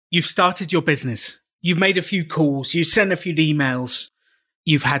You've started your business. You've made a few calls. You've sent a few emails.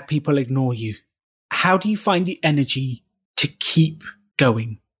 You've had people ignore you. How do you find the energy to keep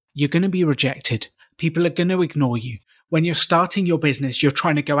going? You're going to be rejected. People are going to ignore you. When you're starting your business, you're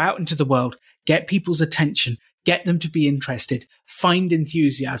trying to go out into the world, get people's attention, get them to be interested, find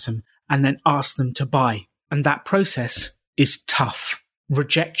enthusiasm, and then ask them to buy. And that process is tough.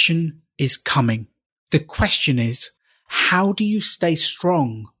 Rejection is coming. The question is, how do you stay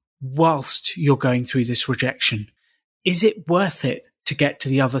strong whilst you're going through this rejection? Is it worth it to get to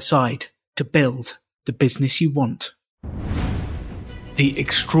the other side, to build the business you want? The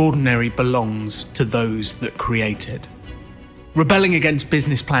extraordinary belongs to those that create it. Rebelling against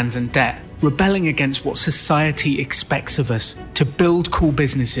business plans and debt, rebelling against what society expects of us to build cool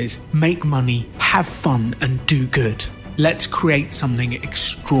businesses, make money, have fun, and do good. Let's create something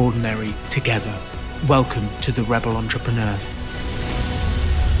extraordinary together. Welcome to the Rebel Entrepreneur.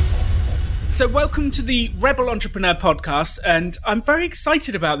 So welcome to the Rebel Entrepreneur podcast, and I'm very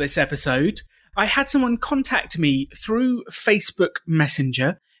excited about this episode. I had someone contact me through Facebook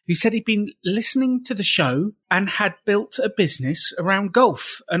Messenger who said he'd been listening to the show and had built a business around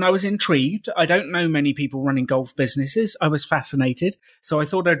golf. And I was intrigued. I don't know many people running golf businesses. I was fascinated. So I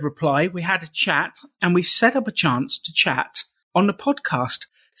thought I'd reply. We had a chat and we set up a chance to chat on the podcast.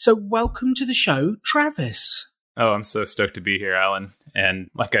 So welcome to the show, Travis. Oh, I'm so stoked to be here, Alan. And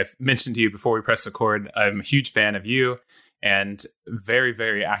like I've mentioned to you before we press record, I'm a huge fan of you and very,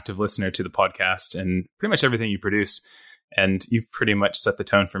 very active listener to the podcast and pretty much everything you produce. And you've pretty much set the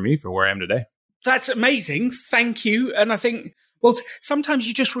tone for me for where I am today. That's amazing. Thank you. And I think, well, sometimes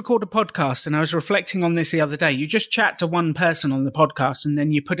you just record a podcast, and I was reflecting on this the other day. You just chat to one person on the podcast and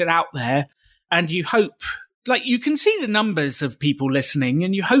then you put it out there and you hope, like you can see the numbers of people listening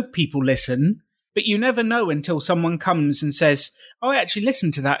and you hope people listen, but you never know until someone comes and says, oh, I actually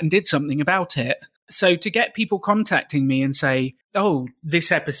listened to that and did something about it. So to get people contacting me and say, oh,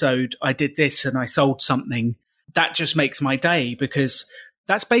 this episode, I did this and I sold something, that just makes my day, because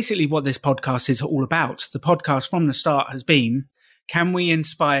that's basically what this podcast is all about. The podcast from the start has been, can we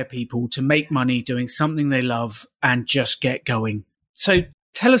inspire people to make money doing something they love and just get going? So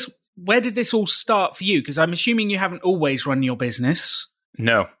tell us, where did this all start for you? Because I'm assuming you haven't always run your business.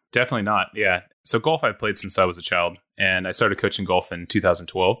 No, definitely not. Yeah. So golf I've played since I was a child, and I started coaching golf in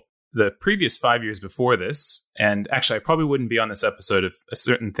 2012. The previous 5 years before this, and actually I probably wouldn't be on this episode if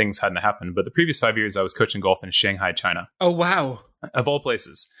certain things hadn't happened, but the previous 5 years I was coaching golf in Shanghai, China. Oh, wow. Of all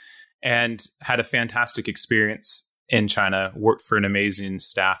places. And had a fantastic experience in China, worked for an amazing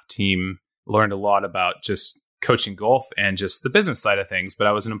staff team, learned a lot about just coaching golf and just the business side of things. But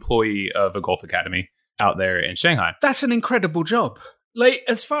I was an employee of a golf academy out there in Shanghai. That's an incredible job. Like,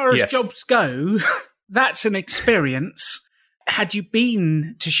 as far as jobs go, that's an experience. Had you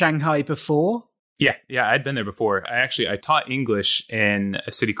been to Shanghai before? Yeah, I'd been there before. I taught English in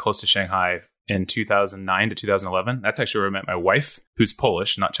a city close to Shanghai in 2009 to 2011. That's actually where I met my wife, who's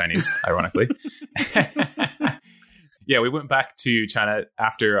Polish, not Chinese, ironically. Yeah, we went back to China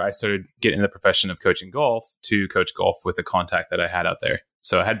after I started getting in the profession of coaching golf to coach golf with a contact that I had out there.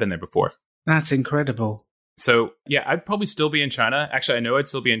 So I had been there before. That's incredible. So yeah, I'd probably still be in China. Actually, I know I'd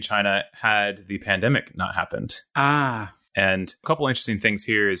still be in China had the pandemic not happened. And a couple interesting things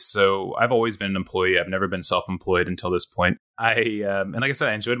here is, so I've always been an employee. I've never been self-employed until this point. And like I said,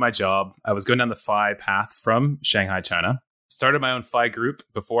 I enjoyed my job. I was going down the FI path from Shanghai, China. Started my own FI group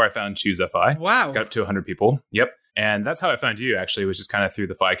before I found Choose FI. Wow. Got up to 100 people. Yep. And that's how I found you, actually, was just kind of through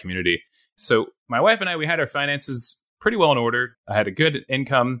the FI community. So my wife and I, we had our finances pretty well in order. I had a good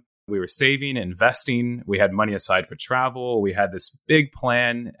income. We were saving, investing. We had money aside for travel. We had this big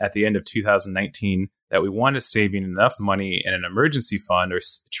plan at the end of 2019 that we wanted to saving enough money in an emergency fund or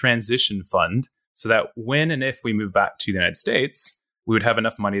transition fund so that when and if we move back to the United States, we would have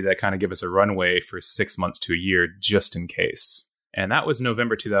enough money to kind of give us a runway for 6 months to a year just in case. And that was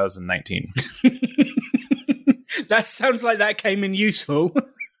November 2019. That sounds like that came in useful.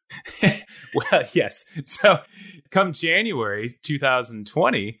 Well, yes. So come January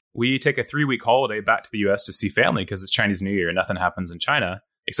 2020, we take a 3-week holiday back to the US to see family because it's Chinese New Year and nothing happens in China.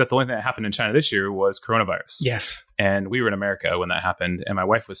 Except the only thing that happened in China this year was coronavirus. Yes. And we were in America when that happened. And my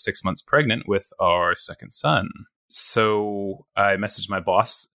wife was 6 months pregnant with our second son. So I messaged my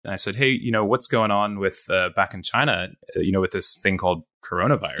boss and I said, hey, what's going on with back in China, with this thing called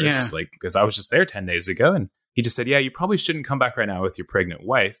coronavirus? Yeah. Because I was just there 10 days ago. And he just said, yeah, you probably shouldn't come back right now with your pregnant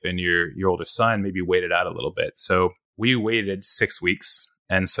wife and your older son. Maybe wait it out a little bit. So we waited 6 weeks.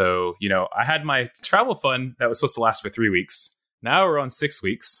 And so, I had my travel fund that was supposed to last for 3 weeks. Now we're on 6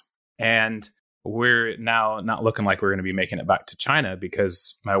 weeks. And we're now not looking like we're going to be making it back to China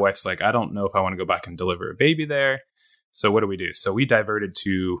because my wife's like, I don't know if I want to go back and deliver a baby there. So what do we do? So we diverted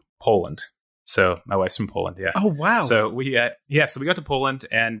to Poland. So my wife's from Poland. Yeah. Oh, wow. So we got to Poland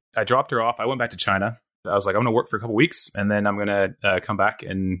and I dropped her off. I went back to China. I was like, I'm going to work for a couple weeks and then I'm going to come back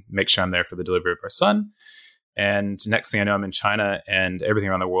and make sure I'm there for the delivery of our son. And next thing I know, I'm in China and everything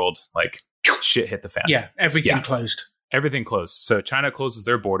around the world, like shit hit the fan. Yeah. Everything closed. Everything closed. So China closes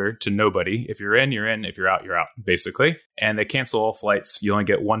their border to nobody. If you're in, you're in. If you're out, you're out, basically. And they cancel all flights. You only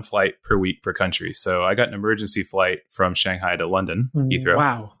get one flight per week per country. So I got an emergency flight from Shanghai to London, Heathrow.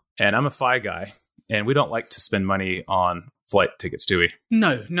 Wow. And I'm a FI guy. And we don't like to spend money on flight tickets, do we?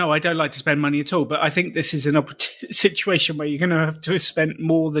 No, I don't like to spend money at all. But I think this is an situation where you're going to have to have spent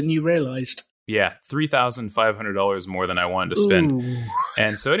more than you realized. Yeah, $3,500 more than I wanted to spend. Ooh.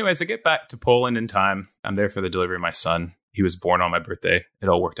 And so anyways, I get back to Poland in time. I'm there for the delivery of my son. He was born on my birthday. It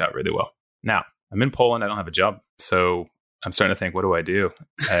all worked out really well. Now, I'm in Poland. I don't have a job. So I'm starting to think, what do I do?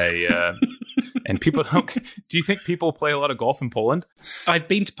 And people don't... Do you think people play a lot of golf in Poland? I've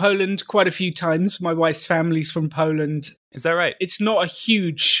been to Poland quite a few times. My wife's family's from Poland. Is that right? It's not a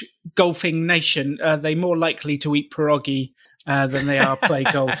huge golfing nation. They're more likely to eat pierogi than they are play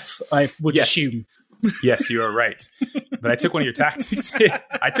golf, I would assume. Yes, you are right. But I took one of your tactics.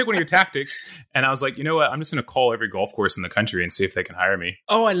 And I was like, you know what? I'm just going to call every golf course in the country and see if they can hire me.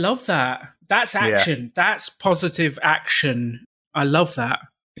 Oh, I love that. That's action. Yeah. That's positive action. I love that.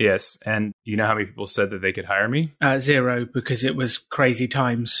 Yes. And you know how many people said that they could hire me? 0, because it was crazy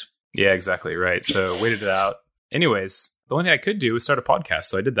times. Yeah, exactly. Right. So waited it out. Anyways, the only thing I could do was start a podcast.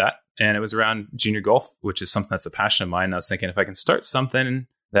 So I did that. And it was around junior golf, which is something that's a passion of mine. And I was thinking if I can start something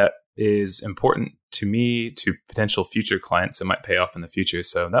that is important to me, to potential future clients, it might pay off in the future.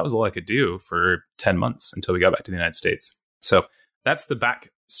 So that was all I could do for 10 months until we got back to the United States. So that's the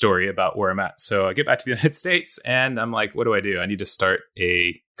back story about where I'm at. So I get back to the United States and I'm like, what do? I need to start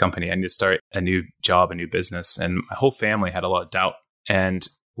a company. I need to start a new job, a new business. And my whole family had a lot of doubt. And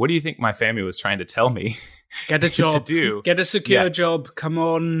what do you think my family was trying to tell me? Get a job, to do? Get a secure job. Come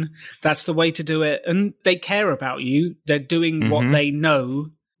on. That's the way to do it. And they care about you. They're doing what they know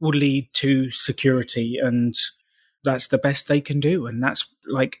will lead to security. And that's the best they can do. And that's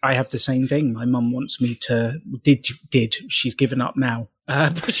like, I have the same thing. My mum wants me to, she's given up now.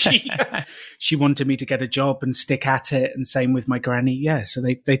 But she wanted me to get a job and stick at it. And same with my granny. Yeah. So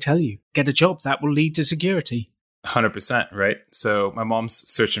they tell you, get a job that will lead to security. 100%, right? So my mom's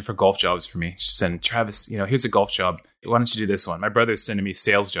searching for golf jobs for me. She said, Travis, here's a golf job. Why don't you do this one? My brother's sending me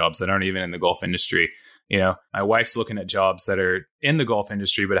sales jobs that aren't even in the golf industry. My wife's looking at jobs that are in the golf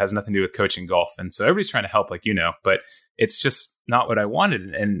industry, but it has nothing to do with coaching golf. And so everybody's trying to help, but it's just not what I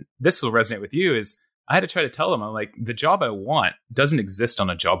wanted. And this will resonate with you is I had to try to tell them, I'm like, the job I want doesn't exist on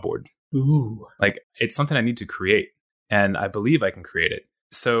a job board. Ooh. Like it's something I need to create. And I believe I can create it.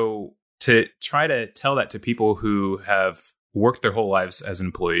 So to try to tell that to people who have worked their whole lives as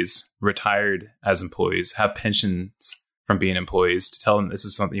employees, retired as employees, have pensions from being employees, to tell them this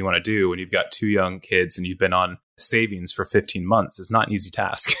is something you want to do when you've got 2 young kids and you've been on savings for 15 months is not an easy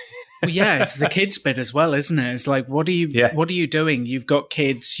task. Well, yeah, it's the kids bit as well, isn't it? It's like, what are you doing? You've got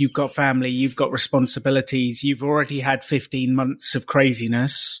kids, you've got family, you've got responsibilities. You've already had 15 months of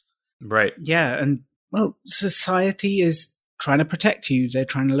craziness. Right. Yeah. And well, society is trying to protect you. They're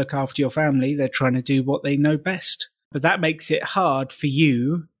trying to look after your family. They're trying to do what they know best. But that makes it hard for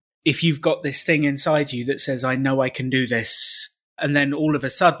you if you've got this thing inside you that says, I know I can do this. And then all of a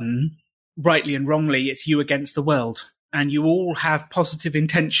sudden, rightly and wrongly, it's you against the world. And you all have positive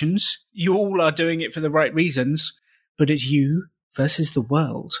intentions. You all are doing it for the right reasons. But it's you versus the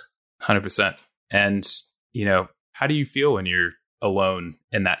world. 100%. And, how do you feel when you're alone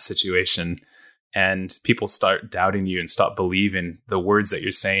in that situation? And people start doubting you and stop believing the words that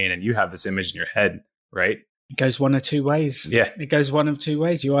you're saying. And you have this image in your head, right? It goes one of 2 ways. Yeah. It goes one of 2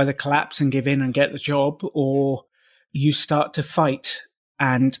 ways. You either collapse and give in and get the job, or you start to fight.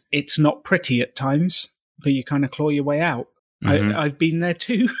 And it's not pretty at times, but you kind of claw your way out. Mm-hmm. I've been there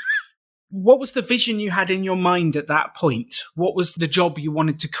too. What was the vision you had in your mind at that point? What was the job you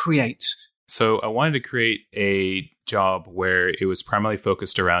wanted to create? So I wanted to create a job where it was primarily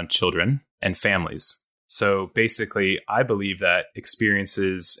focused around children and families. So basically, I believe that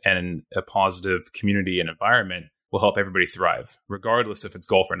experiences and a positive community and environment will help everybody thrive, regardless if it's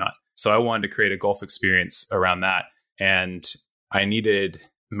golf or not. So I wanted to create a golf experience around that. And I needed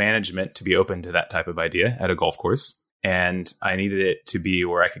management to be open to that type of idea at a golf course. And I needed it to be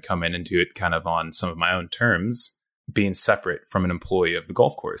where I could come in and do it kind of on some of my own terms, being separate from an employee of the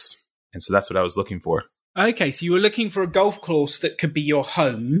golf course. And so that's what I was looking for. Okay, so you were looking for a golf course that could be your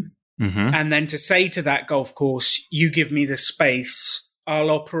home, And then to say to that golf course, you give me the space,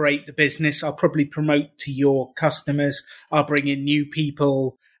 I'll operate the business, I'll probably promote to your customers, I'll bring in new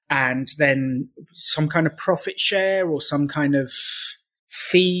people, and then some kind of profit share or some kind of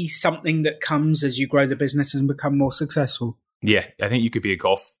fee, something that comes as you grow the business and become more successful. Yeah, I think you could be a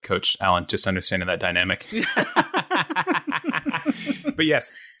golf coach, Alan, just understanding that dynamic. But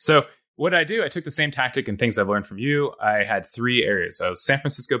yes, so what did I do? I took the same tactic and things I've learned from you. I had 3 areas. I was San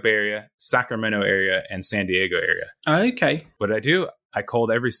Francisco Bay Area, Sacramento area, and San Diego area. Okay. What did I do? I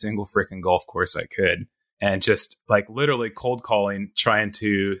called every single freaking golf course I could and just like literally cold calling, trying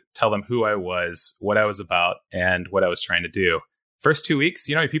to tell them who I was, what I was about, and what I was trying to do. First 2 weeks,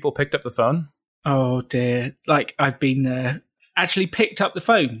 you know, people picked up the phone. Oh dear. Like I've been there. Actually picked up the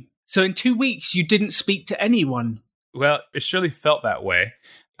phone. So in 2 weeks, you didn't speak to anyone. Well, it surely felt that way.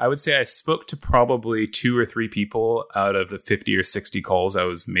 I would say I spoke to probably 2 or 3 people out of the 50 or 60 calls I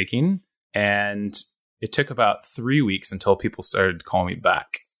was making. And it took about 3 weeks until people started calling me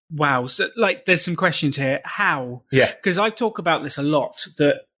back. Wow. So like there's some questions here. How? Yeah. Because I talk about this a lot,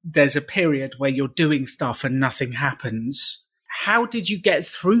 that there's a period where you're doing stuff and nothing happens. How did you get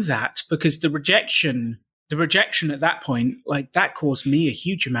through that? Because the rejection at that point, like that caused me a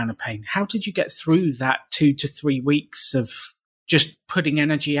huge amount of pain. How did you get through that 2 to 3 weeks of just putting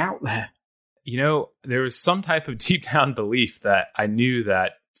energy out there? You know, there was some type of deep down belief that I knew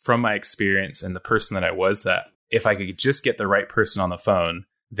that from my experience and the person that I was, that if I could just get the right person on the phone,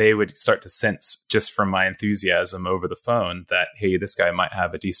 they would start to sense just from my enthusiasm over the phone that, hey, this guy might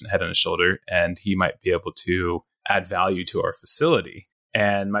have a decent head on his shoulder and he might be able to add value to our facility.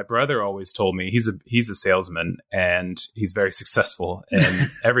 And my brother always told me, he's a salesman and he's very successful in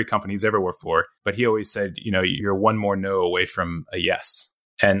every company he's ever worked for. But he always said, you know, you're one more no away from a yes.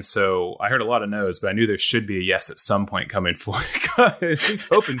 And so I heard a lot of no's, but I knew there should be a yes at some point coming for it. At least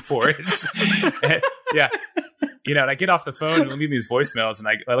hoping for it. And, yeah. You know, and I get off the phone and leave these voicemails and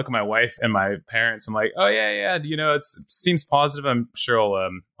I look at my wife and my parents. I'm like, oh, yeah. You know, it seems positive. I'm sure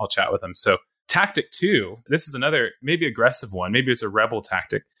I'll chat with them. So tactic 2, this is another maybe aggressive one. Maybe it's a rebel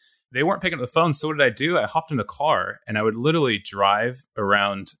tactic. They weren't picking up the phone. So what did I do? I hopped in a car and I would literally drive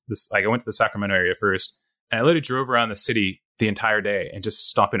around this. Like I went to the Sacramento area first and I literally drove around the city the entire day and just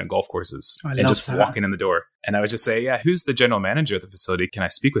stopping at golf courses and just walking in the door. And I would just say, yeah, who's the general manager of the facility? Can I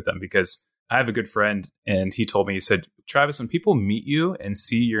speak with them? Because I have a good friend and he told me, he said, Travis, when people meet you and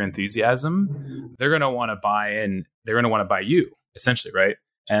see your enthusiasm, they're going to want to buy in. They're going to want to buy you essentially. Right.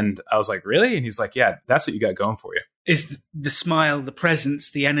 And I was like, really? And he's like, yeah, that's what you got going for you. Is the smile, the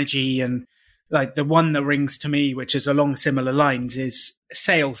presence, the energy, and like the one that rings to me, which is along similar lines, is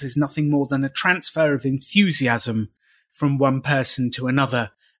sales is nothing more than a transfer of enthusiasm from one person to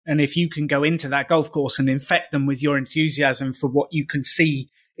another. And if you can go into that golf course and infect them with your enthusiasm for what you can see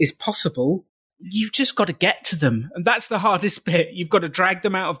is possible, you've just got to get to them. And that's the hardest bit. You've got to drag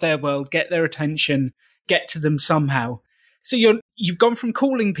them out of their world, get their attention, get to them somehow. So you've gone from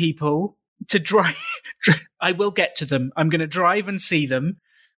calling people to drive. I will get to them. I'm going to drive and see them.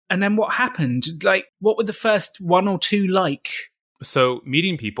 And then what happened? Like, what were the first 1 or 2 like? So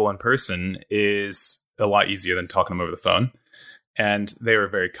meeting people in person is a lot easier than talking to them over the phone. And they were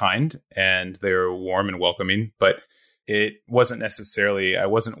very kind and they were warm and welcoming. But it wasn't necessarily, I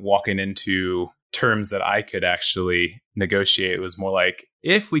wasn't walking into terms that I could actually negotiate. It was more like,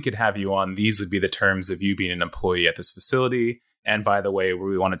 if we could have you on, these would be the terms of you being an employee at this facility. And by the way,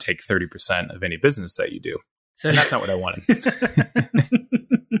 we want to take 30% of any business that you do. So and that's not what I wanted.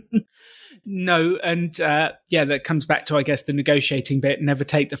 No. And that comes back to, I guess, the negotiating bit. Never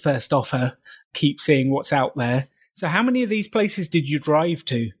take the first offer. Keep seeing what's out there. So how many of these places did you drive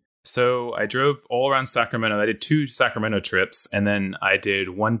to? So I drove all around Sacramento. I did 2 Sacramento trips, and then I did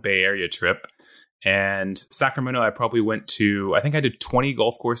 1 Bay Area trip. And Sacramento, I probably went to, I think I did 20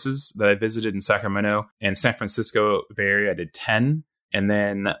 golf courses that I visited in Sacramento. And San Francisco Bay Area, I did 10. And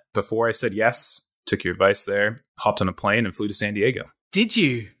then before I said yes, took your advice there, hopped on a plane and flew to San Diego. Did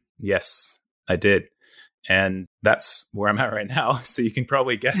you? Yes, I did. And that's where I'm at right now. So you can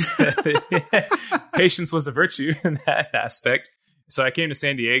probably guess that patience was a virtue in that aspect. So I came to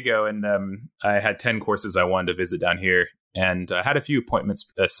San Diego and I had 10 courses I wanted to visit down here. And I had a few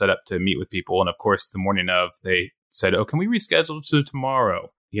appointments set up to meet with people. And of course, the morning of, they said, oh, can we reschedule to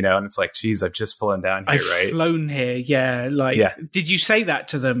tomorrow? You know, and it's like, geez, I've just flown down here, right? I've flown here. Yeah. Did you say that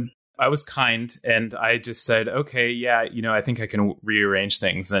to them? I was kind and I just said, okay, yeah, you know, I think I can rearrange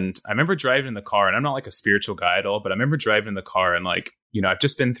things. And I remember driving in the car, and I'm not like a spiritual guy at all, but I remember driving in the car and like, you know, I've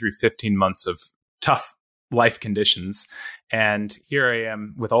just been through 15 months of tough life conditions. And here I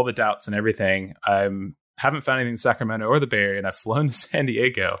am with all the doubts and everything. Haven't found anything in Sacramento or the Bay Area, and I've flown to San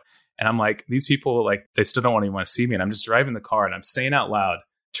Diego. And I'm like, these people, like, they still don't even want to see me. And I'm just driving the car and I'm saying out loud,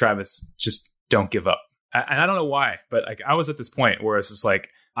 Travis, just don't give up. And I don't know why, but like, I was at this point where it's just like,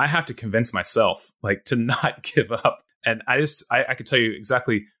 I have to convince myself like to not give up. And I could tell you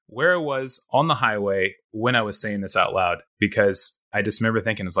exactly where I was on the highway when I was saying this out loud, because I just remember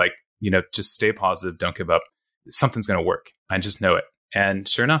thinking, it's like, just stay positive. Don't give up. Something's going to work. I just know it. And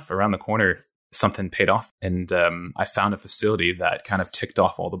sure enough, around the corner, something paid off. And I found a facility that kind of ticked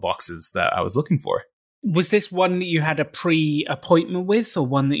off all the boxes that I was looking for. Was this one that you had a pre-appointment with, or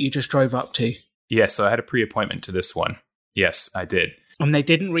one that you just drove up to? Yes, so I had a pre-appointment to this one. Yes, I did. And they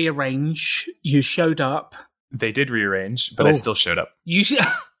didn't rearrange. You showed up. They did rearrange, but I still showed up.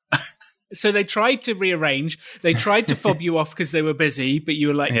 So they tried to rearrange. They tried to fob you off because they were busy, but you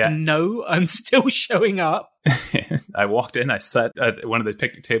were like, no, I'm still showing up. I walked in, I sat at one of the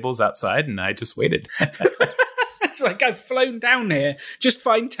picnic tables outside, and I just waited. It's like, I've flown down here. Just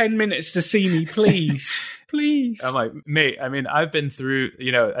find 10 minutes to see me, please. Please. I'm like, mate, I mean, I've been through,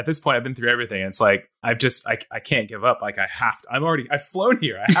 at this point, I've been through everything. It's like, I can't give up. Like, I've flown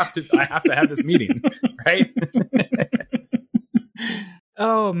here. I have to have this meeting, right?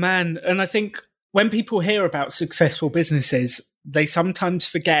 Oh, man. And I think when people hear about successful businesses, they sometimes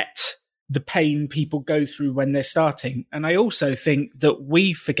forget the pain people go through when they're starting. And I also think that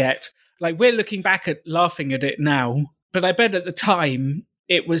we forget, like, we're looking back at laughing at it now, but I bet at the time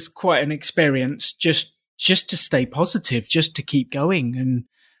it was quite an experience just to stay positive, just to keep going. And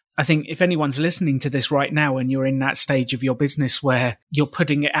I think if anyone's listening to this right now and you're in that stage of your business where you're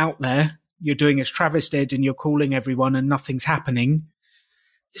putting it out there, you're doing as Travis did and you're calling everyone and nothing's happening,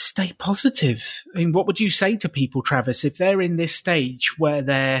 stay positive. I mean, what would you say to people, Travis, if they're in this stage where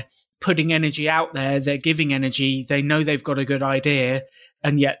they're putting energy out there, they're giving energy, they know they've got a good idea,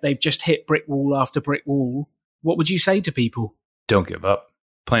 and yet they've just hit brick wall after brick wall? What would you say to people? Don't give up.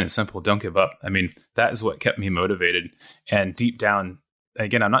 Plain and simple, don't give up. I mean, that is what kept me motivated. And deep down,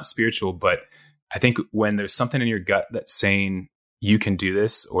 again, I'm not spiritual, but I think when there's something in your gut that's saying you can do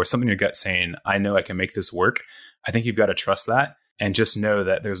this, or something in your gut saying, I know I can make this work, I think you've got to trust that and just know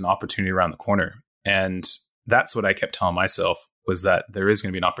that there's an opportunity around the corner. And that's what I kept telling myself, was that there is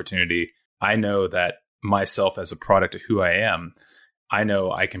going to be an opportunity. I know that myself as a product of who I am, I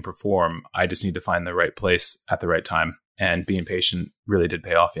know I can perform. I just need to find the right place at the right time. And being patient really did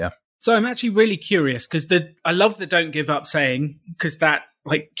pay off. Yeah. So I'm actually really curious, because I love the don't give up saying, because that,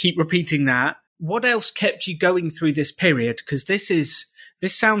 like, keep repeating that. What else kept you going through this period? Because this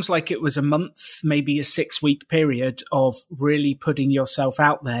sounds like it was a month, maybe a 6-week period of really putting yourself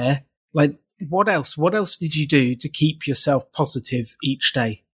out there. Like, what else? What else did you do to keep yourself positive each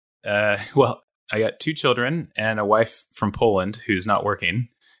day? Well, I got 2 children and a wife from Poland who's not working.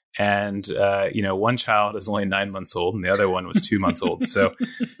 And, one child is only 9 months old and the other one was 2 months old. So,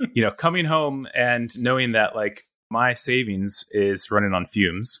 coming home and knowing that, like, my savings is running on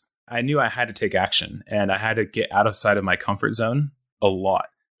fumes, I knew I had to take action, and I had to get outside of my comfort zone a lot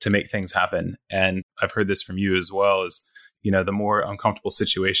to make things happen. And I've heard this from you as well, is, the more uncomfortable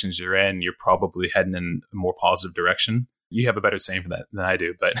situations you're in, you're probably heading in a more positive direction. You have a better saying for that than I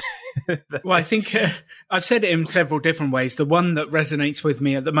do, but well, I think I've said it in several different ways. The one that resonates with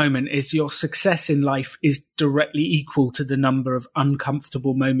me at the moment is your success in life is directly equal to the number of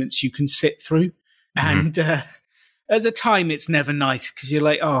uncomfortable moments you can sit through. Mm-hmm. And at the time, it's never nice because you're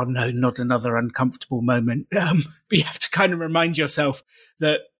like, oh no, not another uncomfortable moment. But you have to kind of remind yourself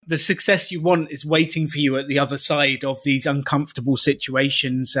that the success you want is waiting for you at the other side of these uncomfortable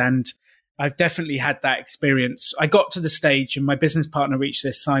situations. And I've definitely had that experience. I got to the stage, and my business partner reached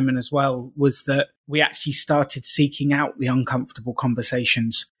this, Simon, as well, was that we actually started seeking out the uncomfortable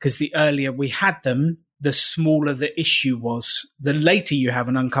conversations, because the earlier we had them, the smaller the issue was. The later you have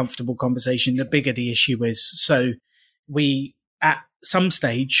an uncomfortable conversation, the bigger the issue is. So we, at some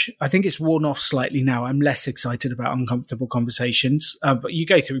stage, I think it's worn off slightly now. I'm less excited about uncomfortable conversations, but you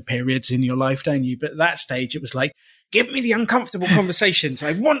go through periods in your life, don't you? But at that stage, it was like, give me the uncomfortable conversations.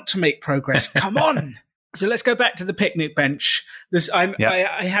 I want to make progress. Come on. So let's go back to the picnic bench.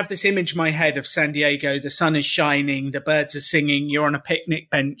 I have this image in my head of San Diego. The sun is shining. The birds are singing. You're on a picnic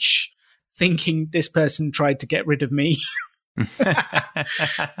bench thinking this person tried to get rid of me.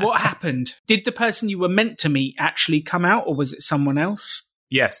 What happened? Did the person you were meant to meet actually come out, or was it someone else?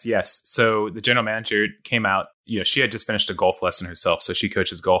 Yes. So the general manager came out. She had just finished a golf lesson herself. So she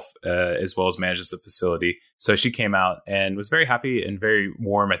coaches golf as well as manages the facility. So she came out and was very happy and very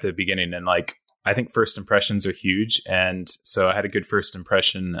warm at the beginning. And I think first impressions are huge. And so I had a good first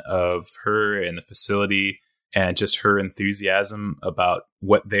impression of her and the facility, and just her enthusiasm about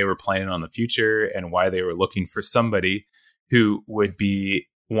what they were planning on the future and why they were looking for somebody who would be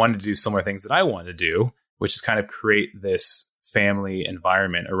wanted to do similar things that I wanted to do, which is kind of create this family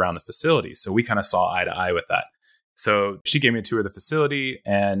environment around the facility. So we kind of saw eye to eye with that. So she gave me a tour of the facility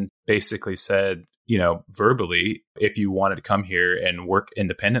and basically said, verbally, if you wanted to come here and work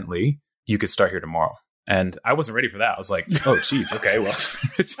independently, you could start here tomorrow. And I wasn't ready for that. I was like, oh, geez, okay, well,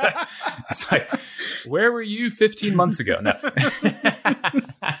 it's like, where were you 15 months ago? No.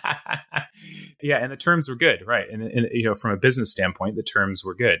 Yeah, and the terms were good, right? And from a business standpoint, the terms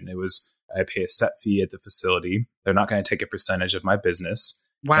were good. And it was, I pay a set fee at the facility. They're not going to take a percentage of my business.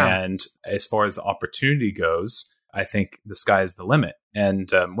 Wow. And as far as the opportunity goes, I think the sky is the limit.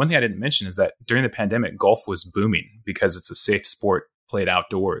 And one thing I didn't mention is that during the pandemic, golf was booming because it's a safe sport played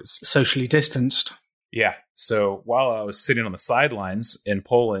outdoors. Socially distanced. Yeah. So while I was sitting on the sidelines in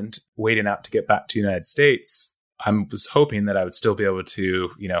Poland, waiting out to get back to the United States, I was hoping that I would still be able to,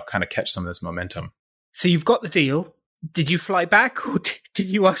 kind of catch some of this momentum. So you've got the deal. Did you fly back or did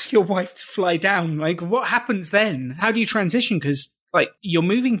you ask your wife to fly down? Like, what happens then? How do you transition? Because, you're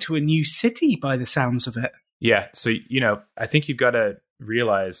moving to a new city by the sounds of it. Yeah. So, I think you've got to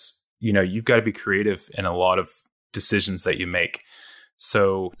realize, you've got to be creative in a lot of decisions that you make.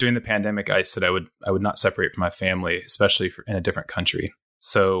 So during the pandemic, I said I would not separate from my family, especially in a different country.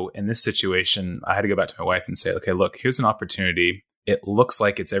 So in this situation, I had to go back to my wife and say, okay, look, here's an opportunity. It looks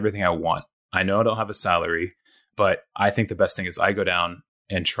like it's everything I want. I know I don't have a salary, but I think the best thing is I go down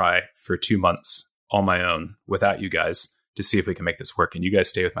and try for 2 months on my own without you guys to see if we can make this work. And you guys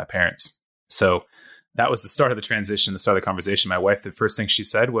stay with my parents. So that was the start of the transition, the start of the conversation. My wife, the first thing she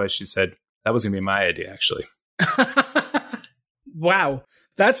said, that was going to be my idea, actually. Wow.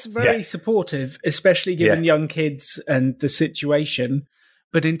 That's very supportive, especially given young kids and the situation.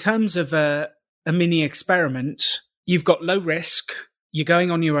 But in terms of a mini experiment, you've got low risk. You're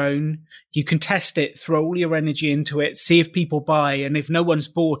going on your own. You can test it, throw all your energy into it, see if people buy. And if no one's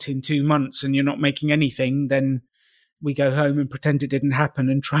bought in 2 months and you're not making anything, then we go home and pretend it didn't happen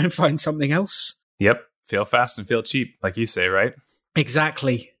and try and find something else. Yep. Fail fast and fail cheap, like you say, right?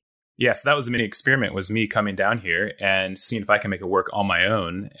 Exactly. Yeah, so that was the mini experiment, was me coming down here and seeing if I can make it work on my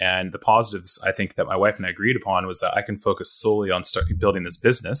own. And the positives, I think, that my wife and I agreed upon was that I can focus solely on building this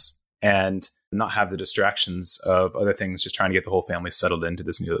business and not have the distractions of other things, just trying to get the whole family settled into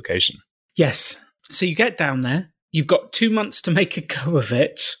this new location. Yes. So you get down there. You've got 2 months to make a go of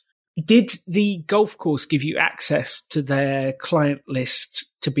it. Did the golf course give you access to their client list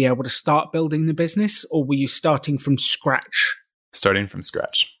to be able to start building the business, or were you starting from scratch? Starting from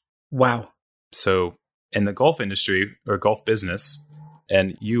scratch. Wow. So in the golf industry or golf business,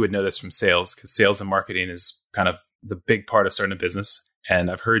 and you would know this from sales, because sales and marketing is kind of the big part of starting a business. And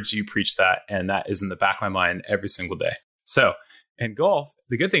I've heard you preach that, and that is in the back of my mind every single day. So in golf,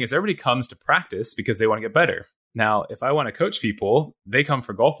 the good thing is everybody comes to practice because they want to get better. Now, if I want to coach people, they come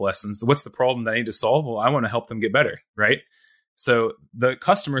for golf lessons. What's the problem that I need to solve? Well, I want to help them get better, right? So the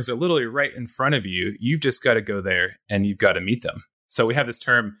customers are literally right in front of you. You've just got to go there and you've got to meet them. So we have this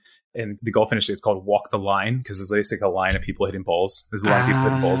term in the golf industry. It's called walk the line, because there's basically a line of people hitting balls. There's a lot of people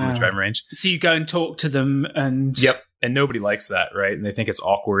hitting balls in the driving range. So you go and talk to them and... Yep. And nobody likes that, right? And they think it's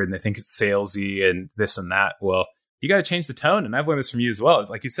awkward and they think it's salesy and this and that. Well, you got to change the tone. And I've learned this from you as well.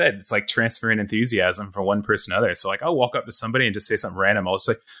 Like you said, it's like transferring enthusiasm from one person to another. So like I'll walk up to somebody and just say something random. I'll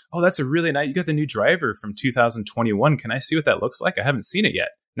say, oh, that's a really nice, you got the new driver from 2021. Can I see what that looks like? I haven't seen it yet.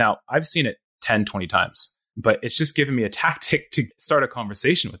 Now, I've seen it 10, 20 times, but it's just given me a tactic to start a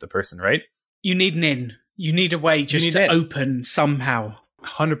conversation with the person, right? You need an in. You need a way just to open somehow.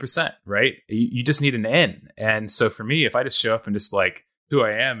 100%, right? You just need an in. And so for me, if I just show up and just like who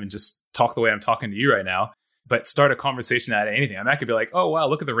I am and just talk the way I'm talking to you right now, but start a conversation out of anything, I could be like, oh, wow,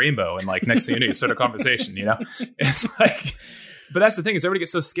 look at the rainbow. And like next thing you know, you start a conversation, It's like, but that's the thing is everybody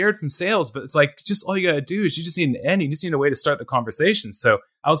gets so scared from sales, but it's like, just all you got to do is you just need an end. You just need a way to start the conversation. So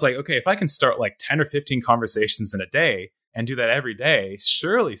I was like, okay, if I can start like 10 or 15 conversations in a day and do that every day,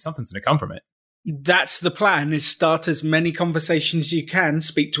 surely something's going to come from it. That's the plan, is start as many conversations as you can,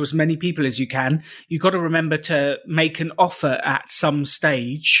 speak to as many people as you can. You've got to remember to make an offer at some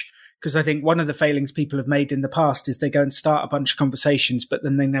stage, because I think one of the failings people have made in the past is they go and start a bunch of conversations, but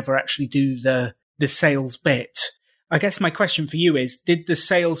then they never actually do the sales bit. I guess my question for you is, did the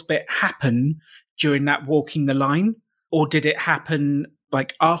sales bit happen during that walking the line, or did it happen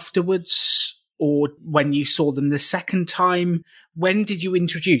like afterwards? Or when you saw them the second time? When did you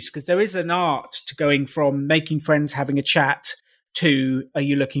introduce? Because there is an art to going from making friends, having a chat, to are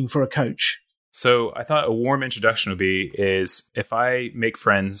you looking for a coach? So I thought a warm introduction would be is if I make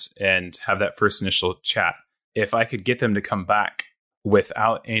friends and have that first initial chat, if I could get them to come back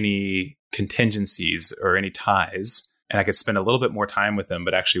without any contingencies or any ties, and I could spend a little bit more time with them,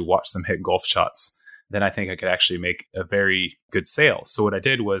 but actually watch them hit golf shots, then I think I could actually make a very good sale. So what I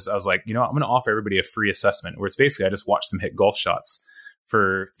did was I was like, I'm going to offer everybody a free assessment where it's basically I just watch them hit golf shots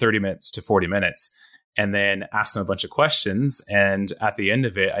for 30 minutes to 40 minutes and then ask them a bunch of questions. And at the end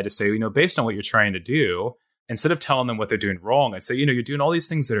of it, I just say, based on what you're trying to do, instead of telling them what they're doing wrong, I say, you're doing all these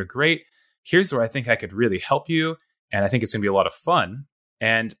things that are great. Here's where I think I could really help you. And I think it's going to be a lot of fun.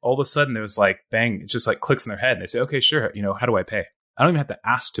 And all of a sudden there was like, bang, it just like clicks in their head. And they say, okay, sure. How do I pay? I don't even have to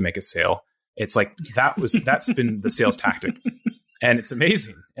ask to make a sale. It's like, that's been the sales tactic. And it's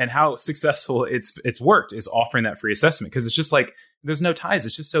amazing. And how successful it's worked is offering that free assessment. Cause it's just like, there's no ties.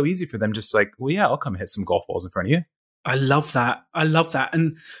 It's just so easy for them. Just like, well, yeah, I'll come hit some golf balls in front of you. I love that.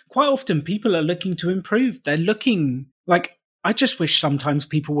 And quite often people are looking to improve. They're looking like, I just wish sometimes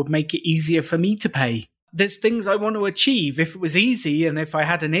people would make it easier for me to pay. There's things I want to achieve if it was easy and if I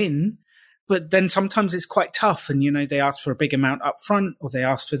had an in, but then sometimes it's quite tough. And, they ask for a big amount up front or they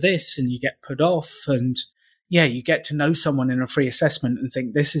ask for this and you get put off. And yeah, you get to know someone in a free assessment and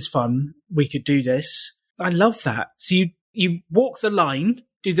think, this is fun. We could do this. I love that. So you walk the line,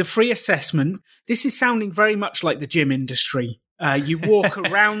 do the free assessment. This is sounding very much like the gym industry. You walk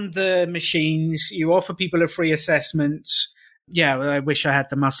around the machines. You offer people a free assessment. Yeah, well, I wish I had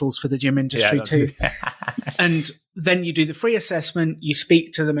the muscles for the gym industry too. And then you do the free assessment. You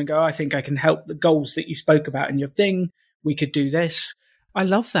speak to them and go, I think I can help the goals that you spoke about in your thing. We could do this. I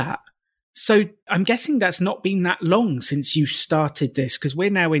love that. So I'm guessing that's not been that long since you started this because we're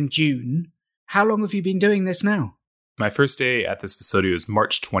now in June. How long have you been doing this now? My first day at this facility was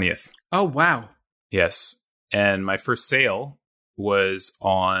March 20th. Oh, wow. Yes. And my first sale was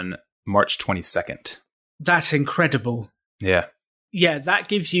on March 22nd. That's incredible. Yeah. Yeah, that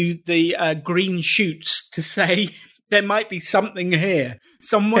gives you the green shoots to say there might be something here.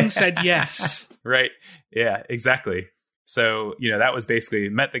 Someone said yes. Right. Yeah, exactly. So, that was basically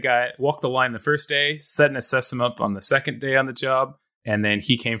met the guy, walked the line the first day, set and assess him up on the second day on the job. And then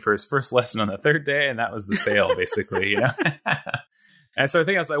he came for his first lesson on the third day. And that was the sale, basically, And so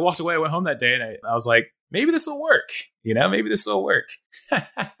I walked away, I went home that day and I was like, maybe this will work. Maybe this will work.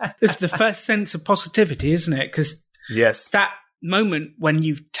 It's the first sense of positivity, isn't it? Because yes, that moment when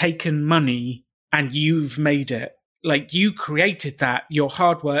you've taken money and you've made it, like you created that, your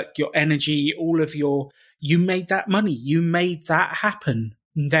hard work, your energy, you made that money, you made that happen.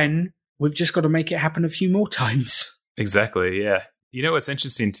 And then we've just got to make it happen a few more times. Exactly. Yeah. What's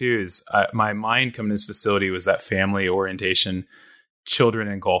interesting too is my mind coming to this facility was that family orientation, children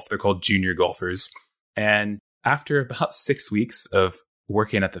in golf. They're called junior golfers. And after about 6 weeks of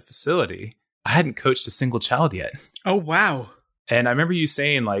working at the facility, I hadn't coached a single child yet. Oh, wow. And I remember you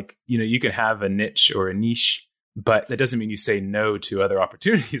saying you can have a niche or a niche, but that doesn't mean you say no to other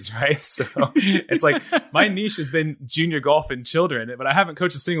opportunities, right? So it's like my niche has been junior golf and children, but I haven't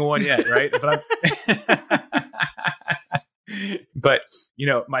coached a single one yet, right? But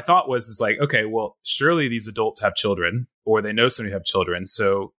my thought was like, okay, well, surely these adults have children or they know somebody who have children.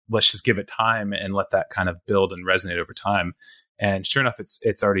 So let's just give it time and let that kind of build and resonate over time. And sure enough,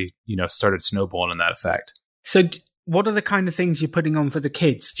 it's already, started snowballing in that effect. So what are the kind of things you're putting on for the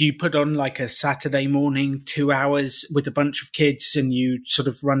kids? Do you put on like a Saturday morning, 2 hours with a bunch of kids and you sort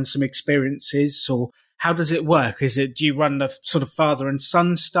of run some experiences, or how does it work? Do you run the sort of father and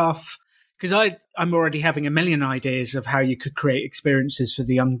son stuff? Because I'm already having a million ideas of how you could create experiences for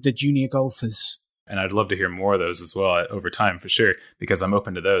the junior golfers. And I'd love to hear more of those as well over time for sure, because I'm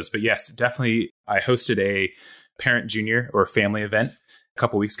open to those. But yes, definitely. I hosted a parent junior or family event a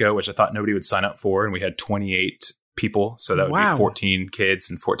couple weeks ago, which I thought nobody would sign up for. And we had 28 people. So that would be 14 kids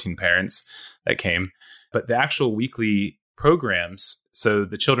and 14 parents that came. But the actual weekly programs, so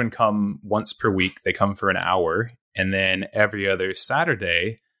the children come once per week. They come for an hour. And then every other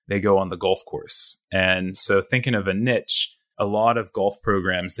Saturday, they go on the golf course. And so thinking of a niche, a lot of golf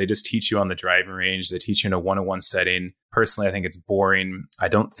programs, they just teach you on the driving range. They teach you in a one-on-one setting. Personally, I think it's boring. I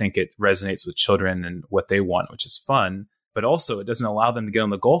don't think it resonates with children and what they want, which is fun. But also it doesn't allow them to get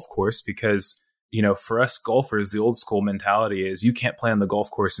on the golf course because, for us golfers, the old school mentality is you can't play on the golf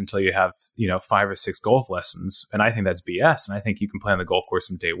course until you have, 5 or 6 golf lessons. And I think that's BS. And I think you can play on the golf course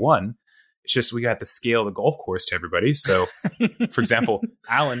from day one. It's just we got to scale the golf course to everybody. So, for example,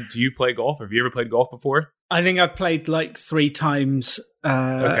 Alan, do you play golf? Have you ever played golf before? I think I've played like 3 times.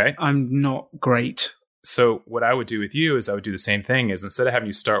 Okay. I'm not great. So what I would do with you is I would do the same thing is instead of having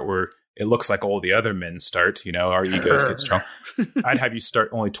you start where it looks like all the other men start, our egos get strong. I'd have you start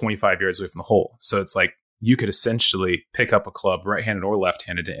only 25 yards away from the hole. So it's like you could essentially pick up a club right-handed or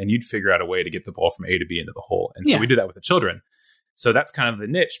left-handed and you'd figure out a way to get the ball from A to B into the hole. And so we do that with the children. So that's kind of the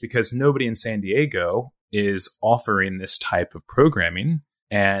niche because nobody in San Diego is offering this type of programming.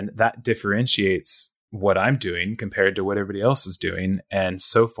 And that differentiates what I'm doing compared to what everybody else is doing. And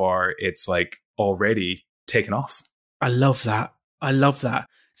so far, it's like already taken off. I love that. I love that.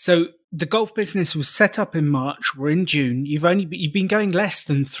 So the golf business was set up in March. We're in June. You've been going less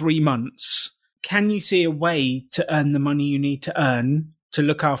than 3 months. Can you see a way to earn the money you need to earn to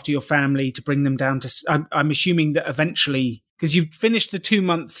look after your family, to bring them down to... I'm assuming that eventually... Because you've finished the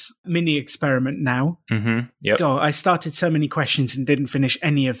 2-month mini experiment now. Mm-hmm. Yep. God, I started so many questions and didn't finish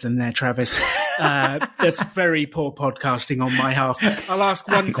any of them there, Travis. That's very poor podcasting on my half. I'll ask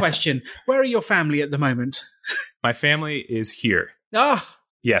one question. Where are your family at the moment? My family is here. Ah,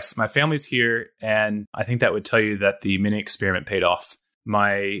 Yes, my family's here. And I think that would tell you that the mini experiment paid off.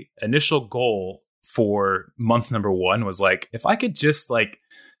 My initial goal for month number 1 was like, if I could just like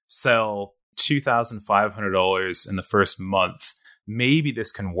sell $2,500 in the first month, maybe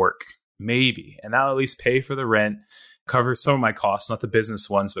this can work. Maybe. And that'll at least pay for the rent, cover some of my costs, not the business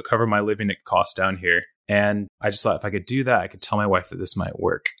ones, but cover my living costs down here. And I just thought if I could do that, I could tell my wife that this might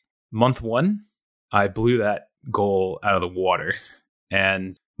work. Month 1, I blew that goal out of the water.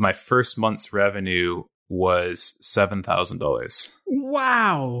 And my first month's revenue was $7,000.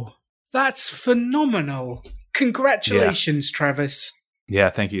 wow. That's phenomenal. Congratulations, Travis. Yeah,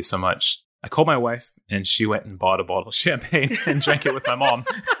 thank you so much. I called my wife and she went and bought a bottle of champagne and drank it with my mom.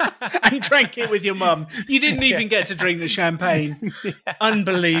 And drank it with your mum. You didn't even get to drink the champagne. Yeah.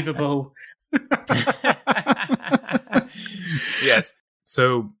 Unbelievable. Yes.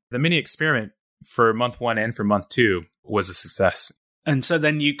 So the mini experiment for month 1 and for month 2 was a success. And so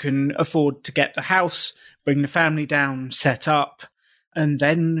then you can afford to get the house, bring the family down, set up, and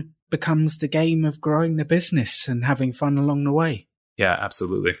then becomes the game of growing the business and having fun along the way. Yeah,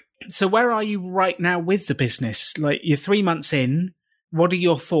 absolutely. So where are you right now with the business? Like, you're 3 months in. What are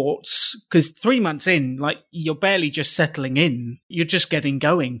your thoughts? Because 3 months in, like, you're barely just settling in. You're just getting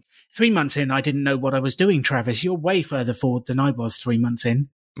going. 3 months in, I didn't know what I was doing, Travis. You're way further forward than I was 3 months in.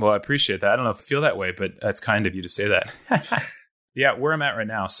 Well, I appreciate that. I don't know if I feel that way, but that's kind of you to say that. Yeah, where I'm at right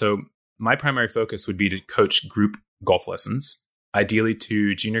now. So my primary focus would be to coach group golf lessons, ideally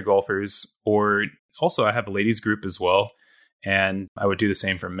to junior golfers, or also I have a ladies group as well. And I would do the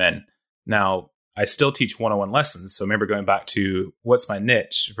same for men. Now, I still teach one-on-one lessons. So remember going back to what's my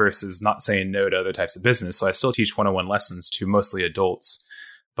niche versus not saying no to other types of business. So I still teach one-on-one lessons to mostly adults,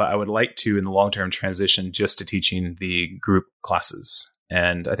 but I would like to, in the long-term, transition just to teaching the group classes.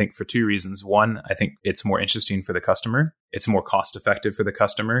 And I think for 2 reasons. One, I think it's more interesting for the customer. It's more cost-effective for the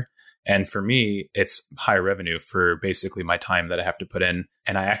customer. And for me, it's higher revenue for basically my time that I have to put in.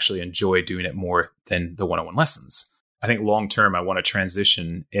 And I actually enjoy doing it more than the one-on-one lessons. I think long-term, I want to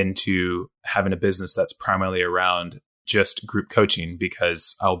transition into having a business that's primarily around just group coaching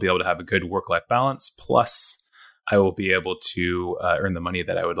because I'll be able to have a good work-life balance. Plus, I will be able to earn the money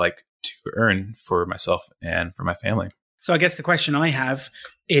that I would like to earn for myself and for my family. So I guess the question I have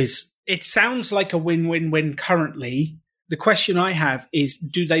is, it sounds like a win-win-win currently. The question I have is,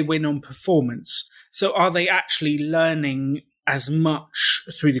 do they win on performance? So are they actually learning as much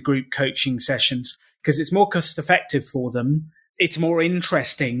through the group coaching sessions? Because it's more cost effective for them. It's more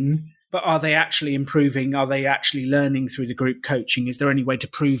interesting, but are they actually improving? Are they actually learning through the group coaching? Is there any way to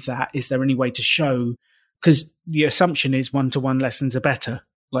prove that? Is there any way to show? Because the assumption is one-to-one lessons are better.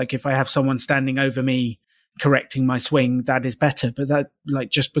 Like, if I have someone standing over me correcting my swing, that is better. But that, like,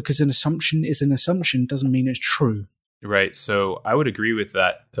 just because an assumption is an assumption doesn't mean it's true. Right. So I would agree with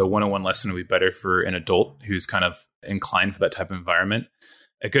that. A one-on-one lesson would be better for an adult who's kind of inclined for that type of environment.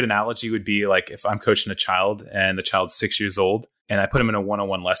 A good analogy would be like if I'm coaching a child and the child's 6 years old and I put them in a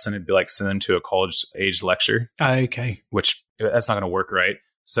one-on-one lesson, it'd be like send them to a college age lecture. Okay. Which that's not going to work, right?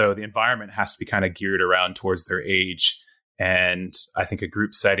 So the environment has to be kind of geared around towards their age. And I think a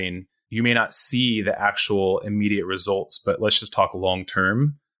group setting, you may not see the actual immediate results, but let's just talk long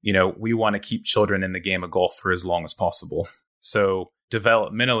term. You know, we want to keep children in the game of golf for as long as possible. So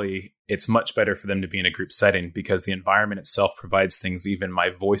developmentally, it's much better for them to be in a group setting because the environment itself provides things even my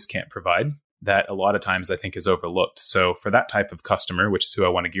voice can't provide that a lot of times I think is overlooked. So for that type of customer, which is who I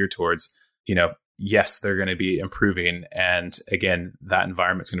want to gear towards, you know, yes, they're going to be improving. And again, that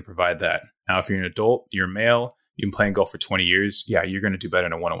environment's going to provide that. Now, if you're an adult, you're male, you've been playing golf for 20 years, yeah, you're going to do better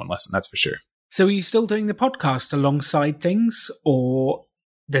in a one-on-one lesson. That's for sure. So are you still doing the podcast alongside things, or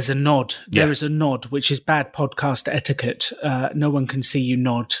there's a nod? There is a nod, which is bad podcast etiquette. No one can see you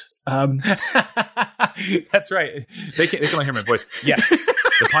nod That's right. They can only hear my voice. Yes, the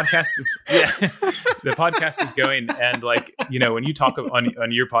podcast is going. And like, when you talk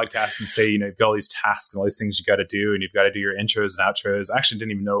on your podcast and say, you've got all these tasks and all these things you got to do, and you've got to do your intros and outros. I actually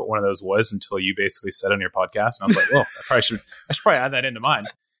didn't even know what one of those was until you basically said on your podcast. And I was like, well, I should probably add that into mine.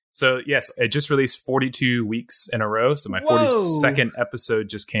 So yes, I just released 42 weeks in a row. So my 42nd episode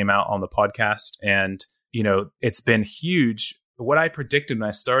just came out on the podcast, and it's been huge. What I predicted when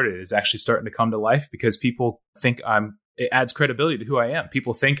I started is actually starting to come to life, because people think it adds credibility to who I am.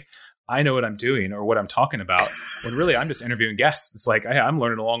 People think I know what I'm doing or what I'm talking about, when really I'm just interviewing guests. It's like, hey, I'm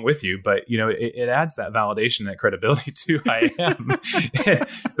learning along with you, but it adds that validation, that credibility to who I am. And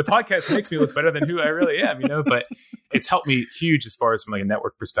the podcast makes me look better than who I really am, but it's helped me huge as far as from like a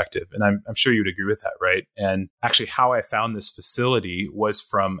network perspective. And I'm sure you would agree with that, right? And actually how I found this facility was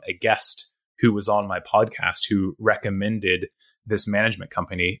from a guest who was on my podcast, who recommended this management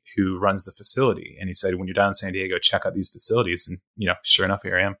company who runs the facility. And he said, when you're down in San Diego, check out these facilities. And, sure enough,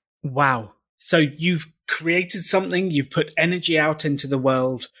 here I am. Wow. So you've created something, you've put energy out into the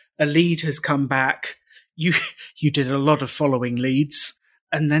world, a lead has come back, you did a lot of following leads,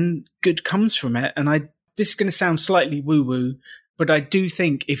 and then good comes from it. And this is going to sound slightly woo-woo, but I do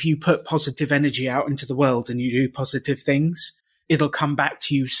think if you put positive energy out into the world and you do positive things, it'll come back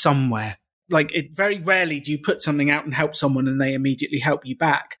to you somewhere. Like, very rarely do you put something out and help someone and they immediately help you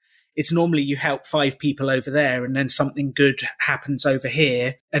back. It's normally you help 5 people over there and then something good happens over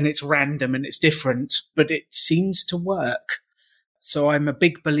here, and it's random and it's different, but it seems to work. So I'm a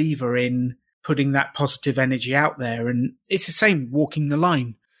big believer in putting that positive energy out there. And it's the same walking the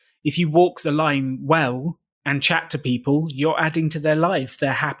line. If you walk the line well and chat to people, you're adding to their lives.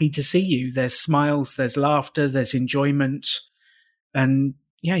 They're happy to see you. There's smiles, there's laughter, there's enjoyment. And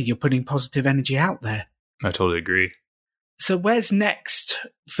yeah, you're putting positive energy out there. I totally agree. So where's next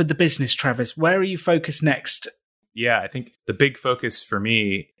for the business, Travis? Where are you focused next? Yeah, I think the big focus for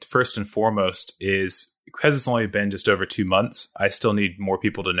me, first and foremost, is because it's only been just over 2 months, I still need more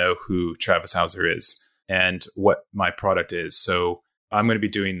people to know who Travis Hauser is and what my product is. So I'm going to be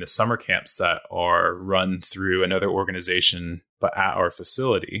doing the summer camps that are run through another organization, but at our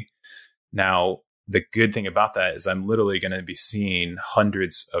facility. Now, the good thing about that is I'm literally going to be seeing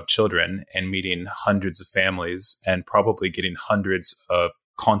hundreds of children and meeting hundreds of families and probably getting hundreds of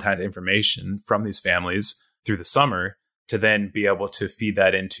contact information from these families through the summer to then be able to feed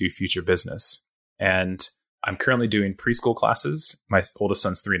that into future business. And I'm currently doing preschool classes. My oldest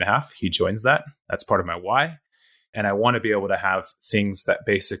son's 3.5. He joins that. That's part of my why. And I want to be able to have things that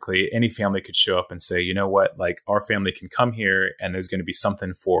basically any family could show up and say, you know what, like our family can come here and there's going to be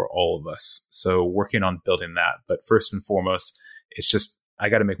something for all of us. So working on building that. But first and foremost, it's just, I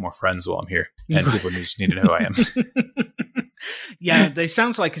got to make more friends while I'm here. And people just need to know who I am. Yeah, they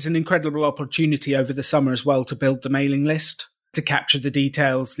sound like it's an incredible opportunity over the summer as well to build the mailing list, to capture the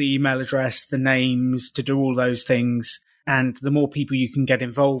details, the email address, the names, to do all those things. And the more people you can get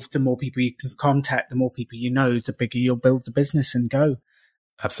involved, the more people you can contact, the more people you know, the bigger you'll build the business and go.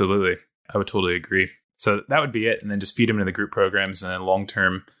 Absolutely. I would totally agree. So that would be it. And then just feed them into the group programs, and then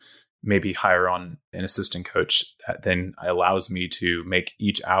long-term, maybe hire on an assistant coach that then allows me to make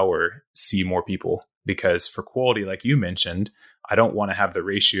each hour see more people. Because for quality, like you mentioned, I don't want to have the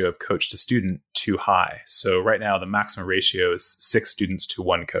ratio of coach to student too high. So right now, the maximum ratio is 6 students to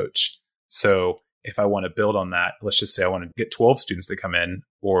 1 coach. So if I want to build on that, let's just say I want to get 12 students to come in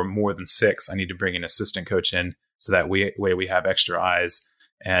or more than 6, I need to bring an assistant coach in so that way we have extra eyes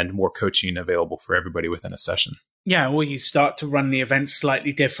and more coaching available for everybody within a session. Yeah, or you start to run the events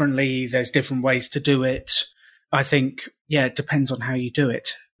slightly differently. There's different ways to do it. I think, yeah, it depends on how you do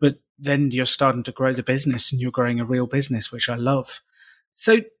it. But then you're starting to grow the business and you're growing a real business, which I love.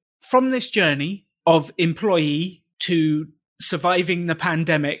 So from this journey of employee to surviving the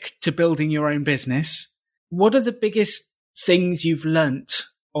pandemic to building your own business, what are the biggest things you've learnt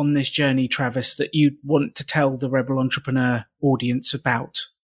on this journey, Travis, that you want to tell the Rebel Entrepreneur audience about?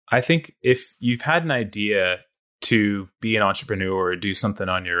 I think if you've had an idea to be an entrepreneur or do something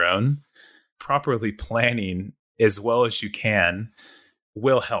on your own, properly planning as well as you can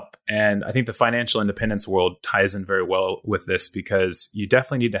will help. And I think the financial independence world ties in very well with this, because you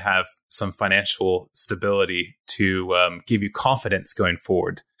definitely need to have some financial stability to give you confidence going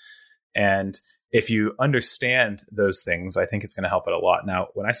forward. And if you understand those things, I think it's going to help it a lot. Now,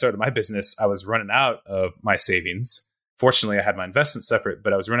 when I started my business, I was running out of my savings. Fortunately, I had my investment separate,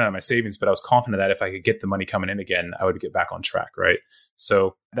 but I was running out of my savings, but I was confident that if I could get the money coming in again, I would get back on track, right?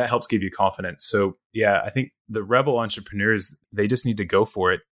 So that helps give you confidence. So yeah, I think the Rebel entrepreneurs, they just need to go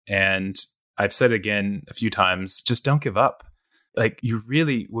for it. And I've said again a few times, just don't give up. Like, you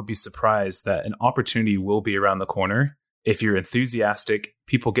really would be surprised that an opportunity will be around the corner. If you're enthusiastic,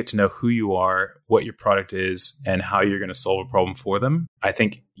 people get to know who you are, what your product is, and how you're going to solve a problem for them. I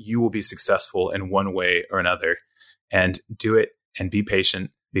think you will be successful in one way or another. And do it and be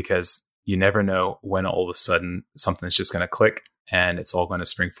patient, because you never know when all of a sudden something's just going to click and it's all going to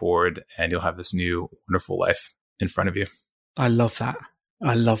spring forward and you'll have this new wonderful life in front of you. I love that.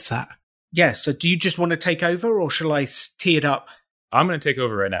 I love that. Yeah. So do you just want to take over, or shall I tee it up? I'm going to take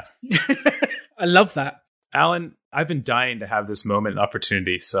over right now. I love that. Alan, I've been dying to have this moment and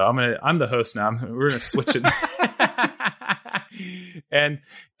opportunity. So I'm the host now. We're going to switch it. And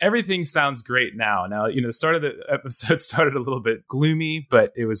everything sounds great now. Now, the start of the episode started a little bit gloomy,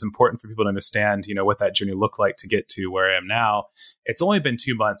 but it was important for people to understand, what that journey looked like to get to where I am now. It's only been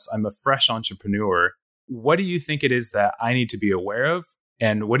 2 months. I'm a fresh entrepreneur. What do you think it is that I need to be aware of?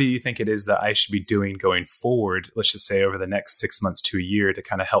 And what do you think it is that I should be doing going forward, let's just say over the next 6 months to a year, to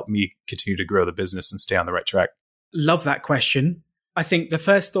kind of help me continue to grow the business and stay on the right track? Love that question. I think the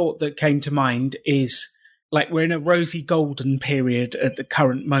first thought that came to mind is, like, we're in a rosy golden period at the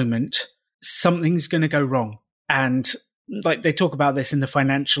current moment. Something's going to go wrong. And like they talk about this in the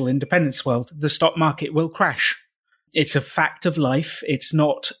financial independence world, the stock market will crash. It's a fact of life. It's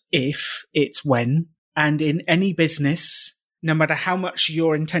not if, it's when. And in any business, no matter how much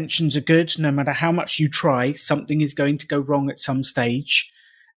your intentions are good, no matter how much you try, something is going to go wrong at some stage.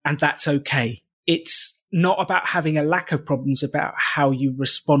 And that's okay. It's not about having a lack of problems, about how you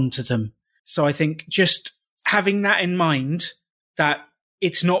respond to them. So I think just having that in mind, that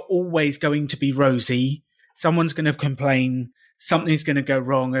it's not always going to be rosy. Someone's going to complain. Something's going to go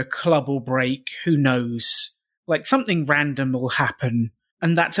wrong. A club will break. Who knows? Like, something random will happen,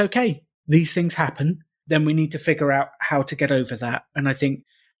 and that's okay. These things happen. Then we need to figure out how to get over that. And I think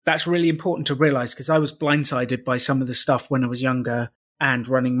that's really important to realize, because I was blindsided by some of the stuff when I was younger and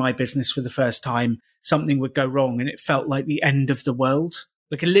running my business for the first time. Something would go wrong and it felt like the end of the world.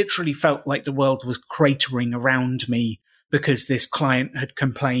 Like, it literally felt like the world was cratering around me because this client had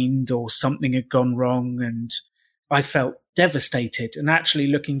complained or something had gone wrong, and I felt devastated. And actually,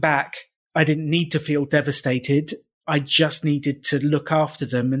 looking back, I didn't need to feel devastated. I just needed to look after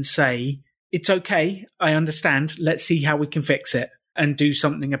them and say, it's okay, I understand, let's see how we can fix it and do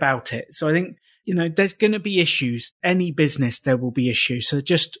something about it. So I think, there's going to be issues. Any business, there will be issues. So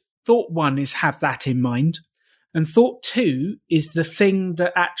just thought one is have that in mind. And thought two is the thing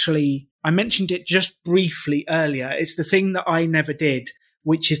that actually, I mentioned it just briefly earlier. It's the thing that I never did,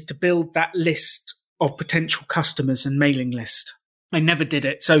 which is to build that list of potential customers and mailing list. I never did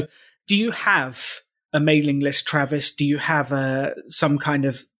it. So do you have a mailing list, Travis? Do you have some kind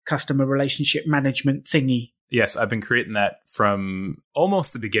of customer relationship management thingy? Yes, I've been creating that from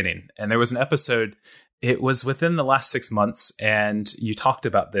almost the beginning. And there was an episode, it was within the last 6 months, and you talked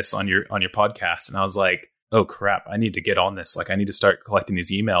about this on your podcast. And I was like, oh crap, I need to get on this. Like, I need to start collecting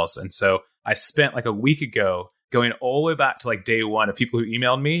these emails. And so I spent like a week ago going all the way back to like day one of people who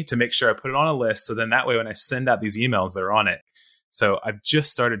emailed me to make sure I put it on a list. So then that way, when I send out these emails, they're on it. So I've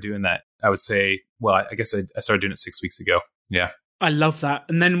just started doing that. I would say, well, I guess I started doing it 6 weeks ago. Yeah. I love that.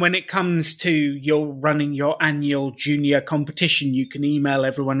 And then when it comes to you're running your annual junior competition, you can email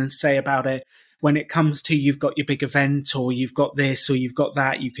everyone and say about it. When it comes to you've got your big event, or you've got this, or you've got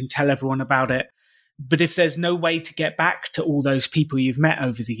that, you can tell everyone about it. But if there's no way to get back to all those people you've met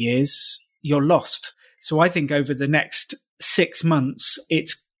over the years, you're lost. So I think over the next 6 months,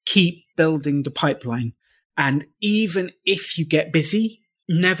 it's keep building the pipeline. And even if you get busy,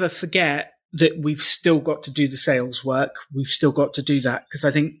 never forget that we've still got to do the sales work. We've still got to do that. Because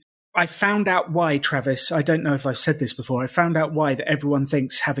I think I found out why, Travis, I don't know if I've said this before, I found out why that everyone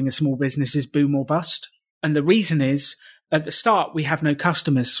thinks having a small business is boom or bust. And the reason is, at the start, we have no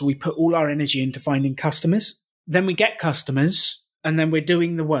customers, so we put all our energy into finding customers. Then we get customers, and then we're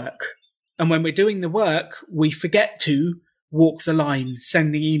doing the work. And when we're doing the work, we forget to walk the line,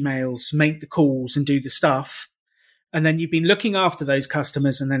 send the emails, make the calls, and do the stuff. And then you've been looking after those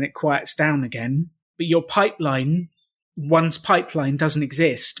customers, and then it quiets down again. But your pipeline, one's pipeline doesn't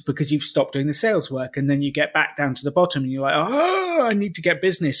exist because you've stopped doing the sales work. And then you get back down to the bottom, and you're like, oh, I need to get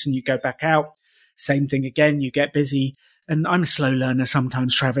business. And you go back out. Same thing again, you get busy. And I'm a slow learner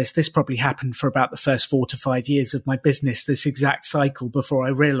sometimes, Travis. This probably happened for about the first 4 to 5 years of my business, this exact cycle, before I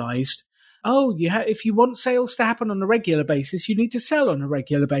realized, if you want sales to happen on a regular basis, you need to sell on a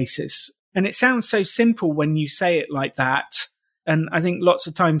regular basis. And it sounds so simple when you say it like that. And I think lots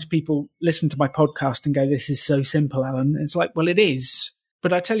of times people listen to my podcast and go, this is so simple, Alan. And it's like, well, it is.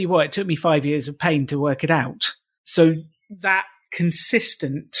 But I tell you what, it took me 5 years of pain to work it out. So that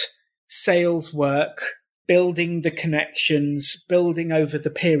consistent sales work, building the connections, building over the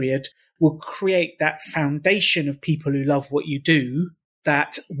period will create that foundation of people who love what you do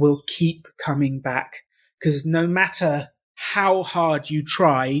that will keep coming back. Because no matter how hard you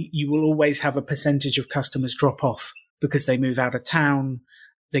try, you will always have a percentage of customers drop off because they move out of town,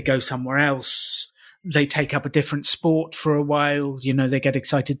 they go somewhere else, they take up a different sport for a while, they get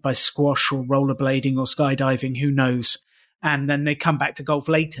excited by squash or rollerblading or skydiving, who knows, and then they come back to golf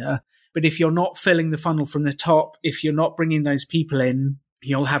later. But if you're not filling the funnel from the top, if you're not bringing those people in,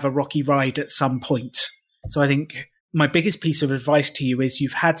 you'll have a rocky ride at some point. So I think my biggest piece of advice to you is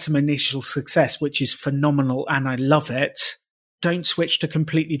you've had some initial success, which is phenomenal, and I love it. Don't switch to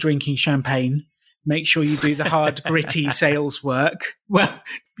completely drinking champagne. Make sure you do the hard, gritty sales work. Well,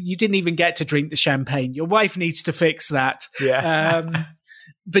 you didn't even get to drink the champagne. Your wife needs to fix that. Yeah.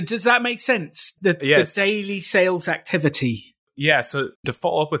 But does that make sense? The daily sales activity. Yeah. So to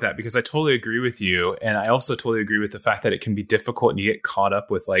follow up with that, because I totally agree with you. And I also totally agree with the fact that it can be difficult and you get caught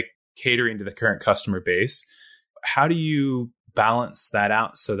up with like catering to the current customer base. How do you balance that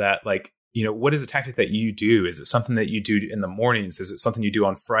out so that like, what is a tactic that you do? Is it something that you do in the mornings? Is it something you do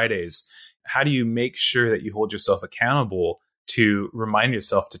on Fridays? How do you make sure that you hold yourself accountable to remind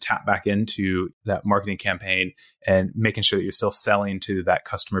yourself to tap back into that marketing campaign and making sure that you're still selling to that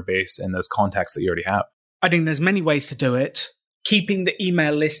customer base and those contacts that you already have? I think there's many ways to do it. Keeping the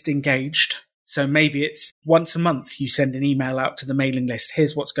email list engaged. So maybe it's once a month you send an email out to the mailing list.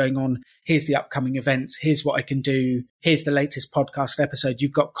 Here's what's going on. Here's the upcoming events. Here's what I can do. Here's the latest podcast episode.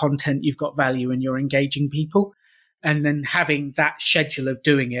 You've got content, you've got value, and you're engaging people. And then having that schedule of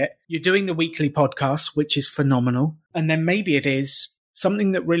doing it. You're doing the weekly podcast, which is phenomenal. And then maybe it is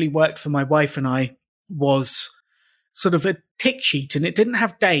something that really worked for my wife and I was sort of a tick sheet. And it didn't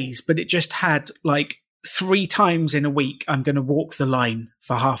have days, but it just had like 3 times in a week, I'm going to walk the line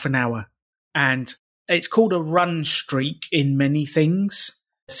for half an hour. And it's called a run streak in many things.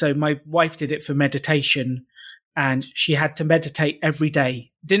 So my wife did it for meditation and she had to meditate every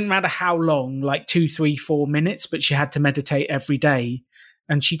day. Didn't matter how long, like 2, 3, 4 minutes, but she had to meditate every day.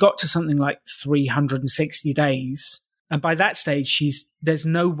 And she got to something like 360 days. And by that stage, there's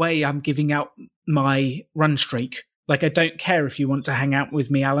no way I'm giving out my run streak. Like, I don't care if you want to hang out with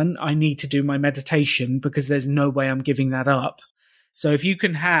me, Alan. I need to do my meditation because there's no way I'm giving that up. So if you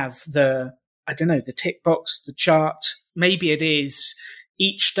can have the tick box, the chart, maybe it is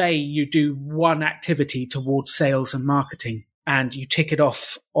each day you do one activity towards sales and marketing and you tick it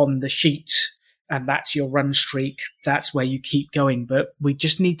off on the sheet and that's your run streak. That's where you keep going. But we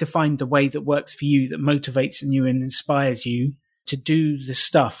just need to find the way that works for you, that motivates you and inspires you to do the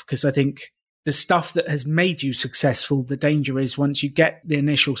stuff. Because I think the stuff that has made you successful, the danger is once you get the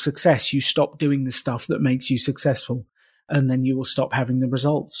initial success, you stop doing the stuff that makes you successful and then you will stop having the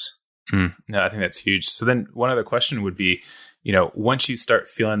results. No, I think that's huge. So then one other question would be, once you start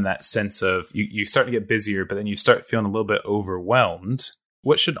feeling that sense of you start to get busier, but then you start feeling a little bit overwhelmed,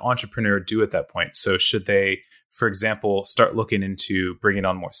 what should an entrepreneur do at that point? So should they, for example, start looking into bringing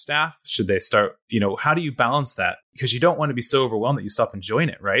on more staff? Should they start, how do you balance that? Because you don't want to be so overwhelmed that you stop enjoying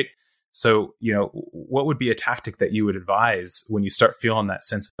it, right? So, what would be a tactic that you would advise when you start feeling that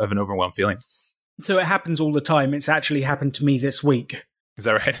sense of an overwhelmed feeling? So it happens all the time. It's actually happened to me this week. Is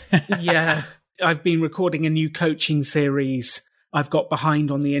that right? Yeah. I've been recording a new coaching series. I've got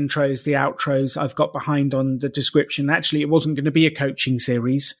behind on the intros, the outros. I've got behind on the description. Actually, it wasn't going to be a coaching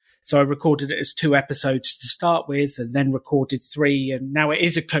series. So I recorded it as 2 episodes to start with and then recorded 3. And now it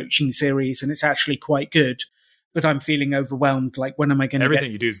is a coaching series and it's actually quite good. But I'm feeling overwhelmed. Like, when am I going to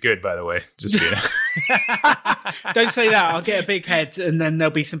Everything you do is good, by the way. Just so you know. Don't say that. I'll get a big head and then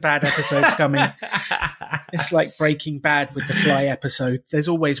there'll be some bad episodes coming. It's like Breaking Bad with the fly episode. There's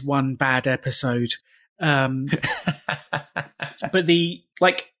always one bad episode. But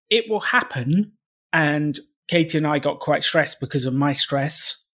it will happen. And Katie and I got quite stressed because of my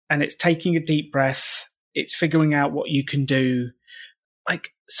stress. And it's taking a deep breath. It's figuring out what you can do.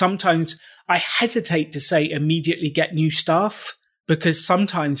 Like, sometimes I hesitate to say immediately get new staff because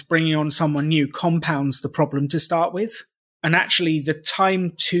sometimes bringing on someone new compounds the problem to start with. And actually the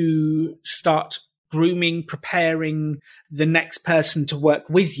time to start grooming, preparing the next person to work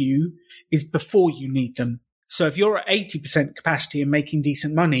with you is before you need them. So if you're at 80% capacity and making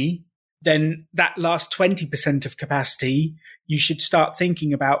decent money, then that last 20% of capacity, you should start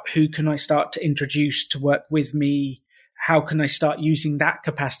thinking about who can I start to introduce to work with me? How can I start using that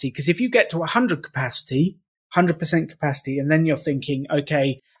capacity? Because if you get to 100% capacity, and then you're thinking,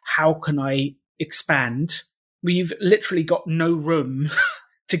 okay, how can I expand? Well, you've literally got no room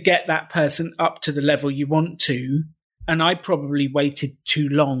to get that person up to the level you want to. And I probably waited too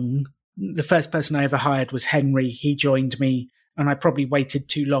long The first person I ever hired was Henry. He joined me and I probably waited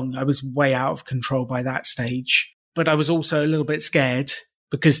too long. I was way out of control by that stage. But I was also a little bit scared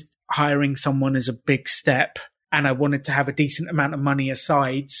because hiring someone is a big step and I wanted to have a decent amount of money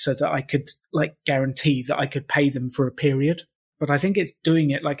aside so that I could guarantee that I could pay them for a period. But I think it's doing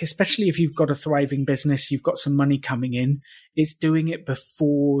it, especially if you've got a thriving business, you've got some money coming in, it's doing it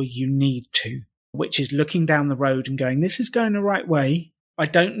before you need to, which is looking down the road and going, this is going the right way. I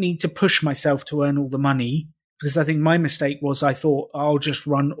don't need to push myself to earn all the money, because I think my mistake was I thought I'll just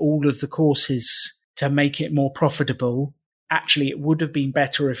run all of the courses to make it more profitable. Actually, it would have been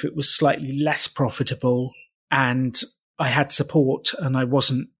better if it was slightly less profitable and I had support and I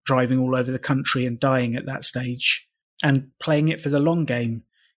wasn't driving all over the country and dying at that stage. And playing it for the long game,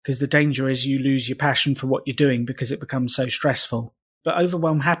 because the danger is you lose your passion for what you're doing because it becomes so stressful. But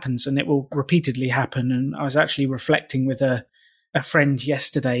overwhelm happens and it will repeatedly happen. And I was actually reflecting with a friend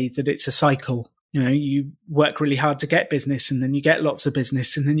yesterday that it's a cycle. You work really hard to get business and then you get lots of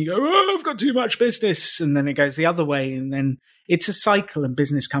business and then you go, oh, I've got too much business. And then it goes the other way. And then it's a cycle and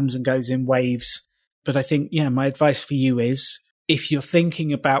business comes and goes in waves. But I think, my advice for you is, if you're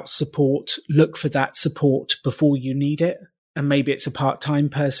thinking about support, look for that support before you need it. And maybe it's a part-time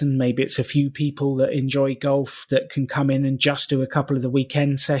person. Maybe it's a few people that enjoy golf that can come in and just do a couple of the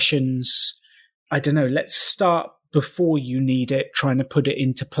weekend sessions. I don't know. Let's start before you need it, trying to put it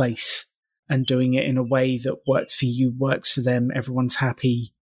into place and doing it in a way that works for you, works for them. Everyone's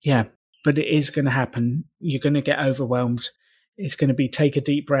happy. Yeah, but it is going to happen. You're going to get overwhelmed. It's going to be take a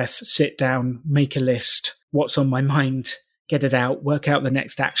deep breath, sit down, make a list. What's on my mind? Get it out, work out the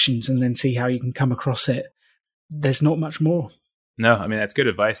next actions, and then see how you can come across it. There's not much more. No, I mean, that's good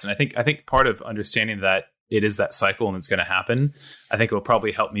advice. And I think part of understanding that it is that cycle and it's going to happen, I think it will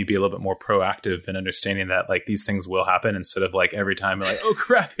probably help me be a little bit more proactive in understanding that these things will happen instead of every time you're oh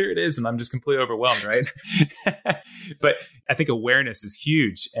crap, here it is. And I'm just completely overwhelmed, right? But I think awareness is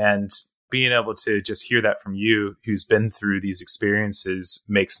huge. And being able to just hear that from you, who's been through these experiences,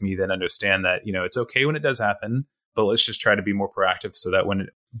 makes me then understand that, it's okay when it does happen. But let's just try to be more proactive so that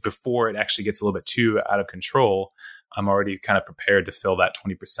before it actually gets a little bit too out of control, I'm already kind of prepared to fill that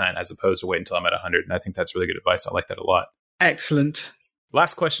 20% as opposed to wait until I'm at 100. And I think that's really good advice. I like that a lot. Excellent.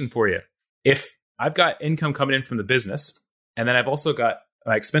 Last question for you. If I've got income coming in from the business, and then I've also got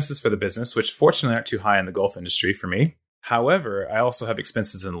my expenses for the business, which fortunately aren't too high in the golf industry for me. However, I also have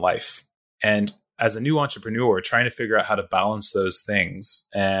expenses in life. And as a new entrepreneur, trying to figure out how to balance those things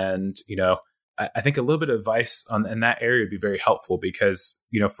and, I think a little bit of advice in that area would be very helpful because,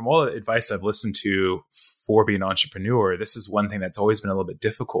 from all the advice I've listened to for being an entrepreneur, this is one thing that's always been a little bit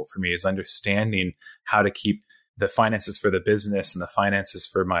difficult for me is understanding how to keep the finances for the business and the finances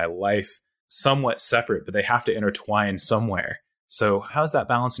for my life somewhat separate, but they have to intertwine somewhere. So how's that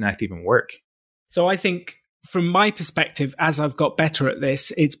balancing act even work? So I think from my perspective, as I've got better at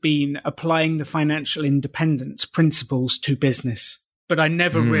this, it's been applying the financial independence principles to business. But I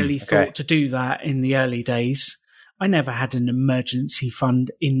never really thought to do that in the early days. I never had an emergency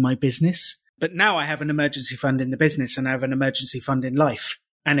fund in my business. But now I have an emergency fund in the business and I have an emergency fund in life.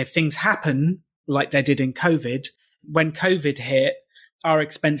 And if things happen like they did in COVID, when COVID hit, our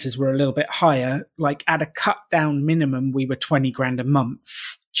expenses were a little bit higher. At a cut down minimum, we were 20 grand a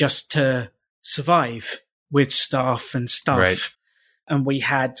month just to survive with staff and stuff. Right. And we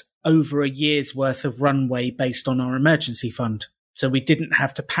had over a year's worth of runway based on our emergency fund. So we didn't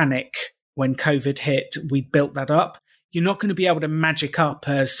have to panic when COVID hit. We built that up. You're not going to be able to magic up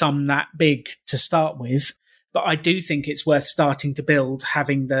a sum that big to start with. But I do think it's worth starting to build,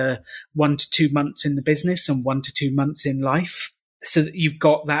 having the 1 to 2 months in the business and 1 to 2 months in life so that you've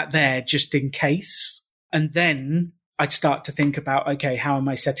got that there just in case. And then I'd start to think about, okay, how am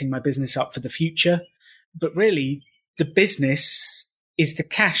I setting my business up for the future? But really, the business is the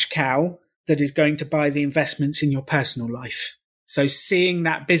cash cow that is going to buy the investments in your personal life. So seeing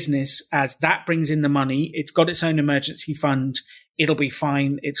that business as that brings in the money, it's got its own emergency fund, it'll be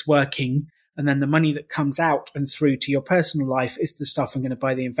fine, it's working. And then the money that comes out and through to your personal life is the stuff I'm going to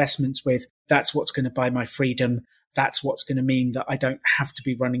buy the investments with. That's what's going to buy my freedom. That's what's going to mean that I don't have to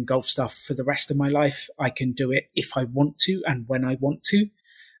be running golf stuff for the rest of my life. I can do it if I want to and when I want to.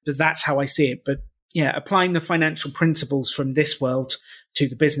 But that's how I see it. But yeah, applying the financial principles from this world to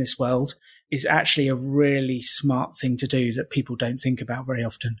the business world is actually a really smart thing to do that people don't think about very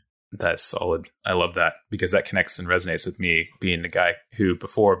often. That's solid. I love that because that connects and resonates with me being a guy who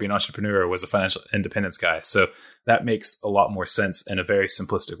before being an entrepreneur was a financial independence guy. So that makes a lot more sense in a very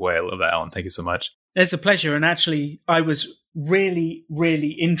simplistic way. I love that, Alan. Thank you so much. It's a pleasure. And actually, I was really, really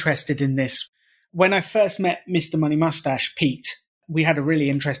interested in this. When I first met Mr. Money Mustache, Pete, we had a really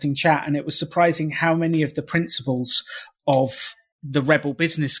interesting chat, and it was surprising how many of the principles of the Rebel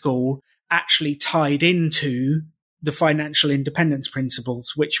Business School actually tied into the financial independence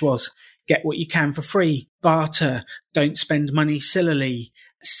principles, which was get what you can for free, barter, don't spend money sillily,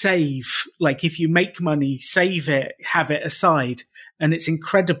 save. Like if you make money, save it, have it aside. And it's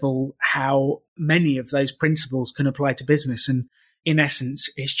incredible how many of those principles can apply to business. And in essence,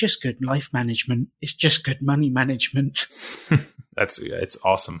 it's just good life management. It's just good money management. It's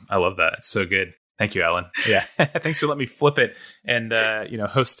awesome. I love that. It's so good. Thank you, Alan. Yeah. Thanks for letting me flip it and,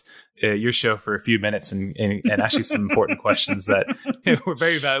 host your show for a few minutes and ask you some important questions that were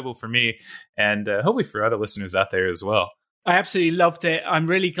very valuable for me and hopefully for other listeners out there as well. I absolutely loved it. I'm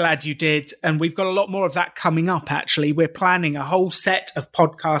really glad you did. And we've got a lot more of that coming up, actually. We're planning a whole set of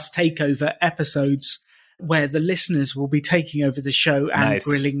podcast takeover episodes where the listeners will be taking over the show and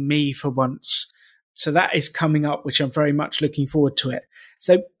grilling me for once. So that is coming up, which I'm very much looking forward to it.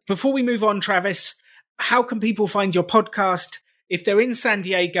 So before we move on, Travis, how can people find your podcast? If they're in San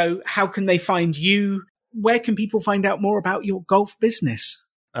Diego, how can they find you? Where can people find out more about your golf business?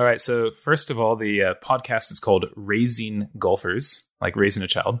 All right. So first of all, the podcast is called Raising Golfers, like raising a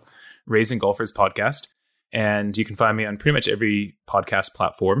child, Raising Golfers podcast. And you can find me on pretty much every podcast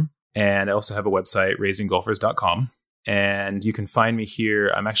platform. And I also have a website, raisinggolfers.com. And you can find me here.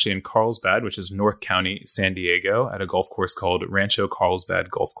 I'm actually in Carlsbad, which is North County, San Diego, at a golf course called Rancho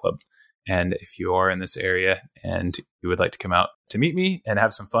Carlsbad Golf Club. And if you are in this area and you would like to come out to meet me and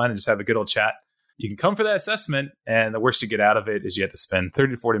have some fun and just have a good old chat, you can come for that assessment. And the worst you get out of it is you have to spend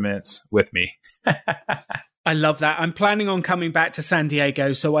 30 to 40 minutes with me. I love that. I'm planning on coming back to San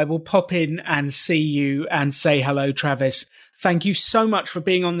Diego, so I will pop in and see you and say hello, Travis. Thank you so much for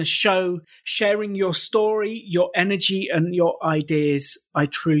being on the show, sharing your story, your energy, and your ideas. I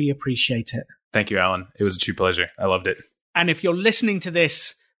truly appreciate it. Thank you, Alan. It was a true pleasure. I loved it. And if you're listening to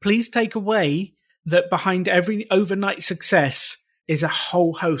this, please take away that behind every overnight success is a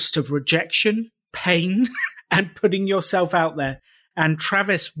whole host of rejection, pain, and putting yourself out there. And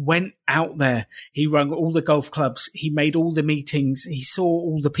Travis went out there. He rung all the golf clubs. He made all the meetings. He saw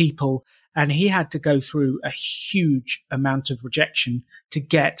all the people. And he had to go through a huge amount of rejection to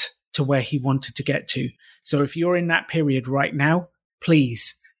get to where he wanted to get to. So if you're in that period right now,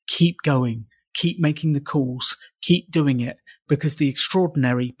 please keep going. Keep making the calls. Keep doing it, because the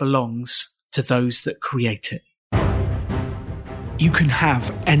extraordinary belongs to those that create it. You can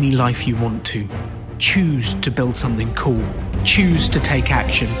have any life you want to. Choose to build something cool. Choose to take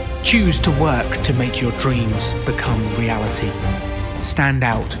action. Choose to work to make your dreams become reality. Stand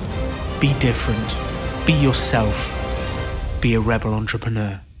out. Be different. Be yourself. Be a rebel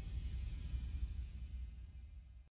entrepreneur.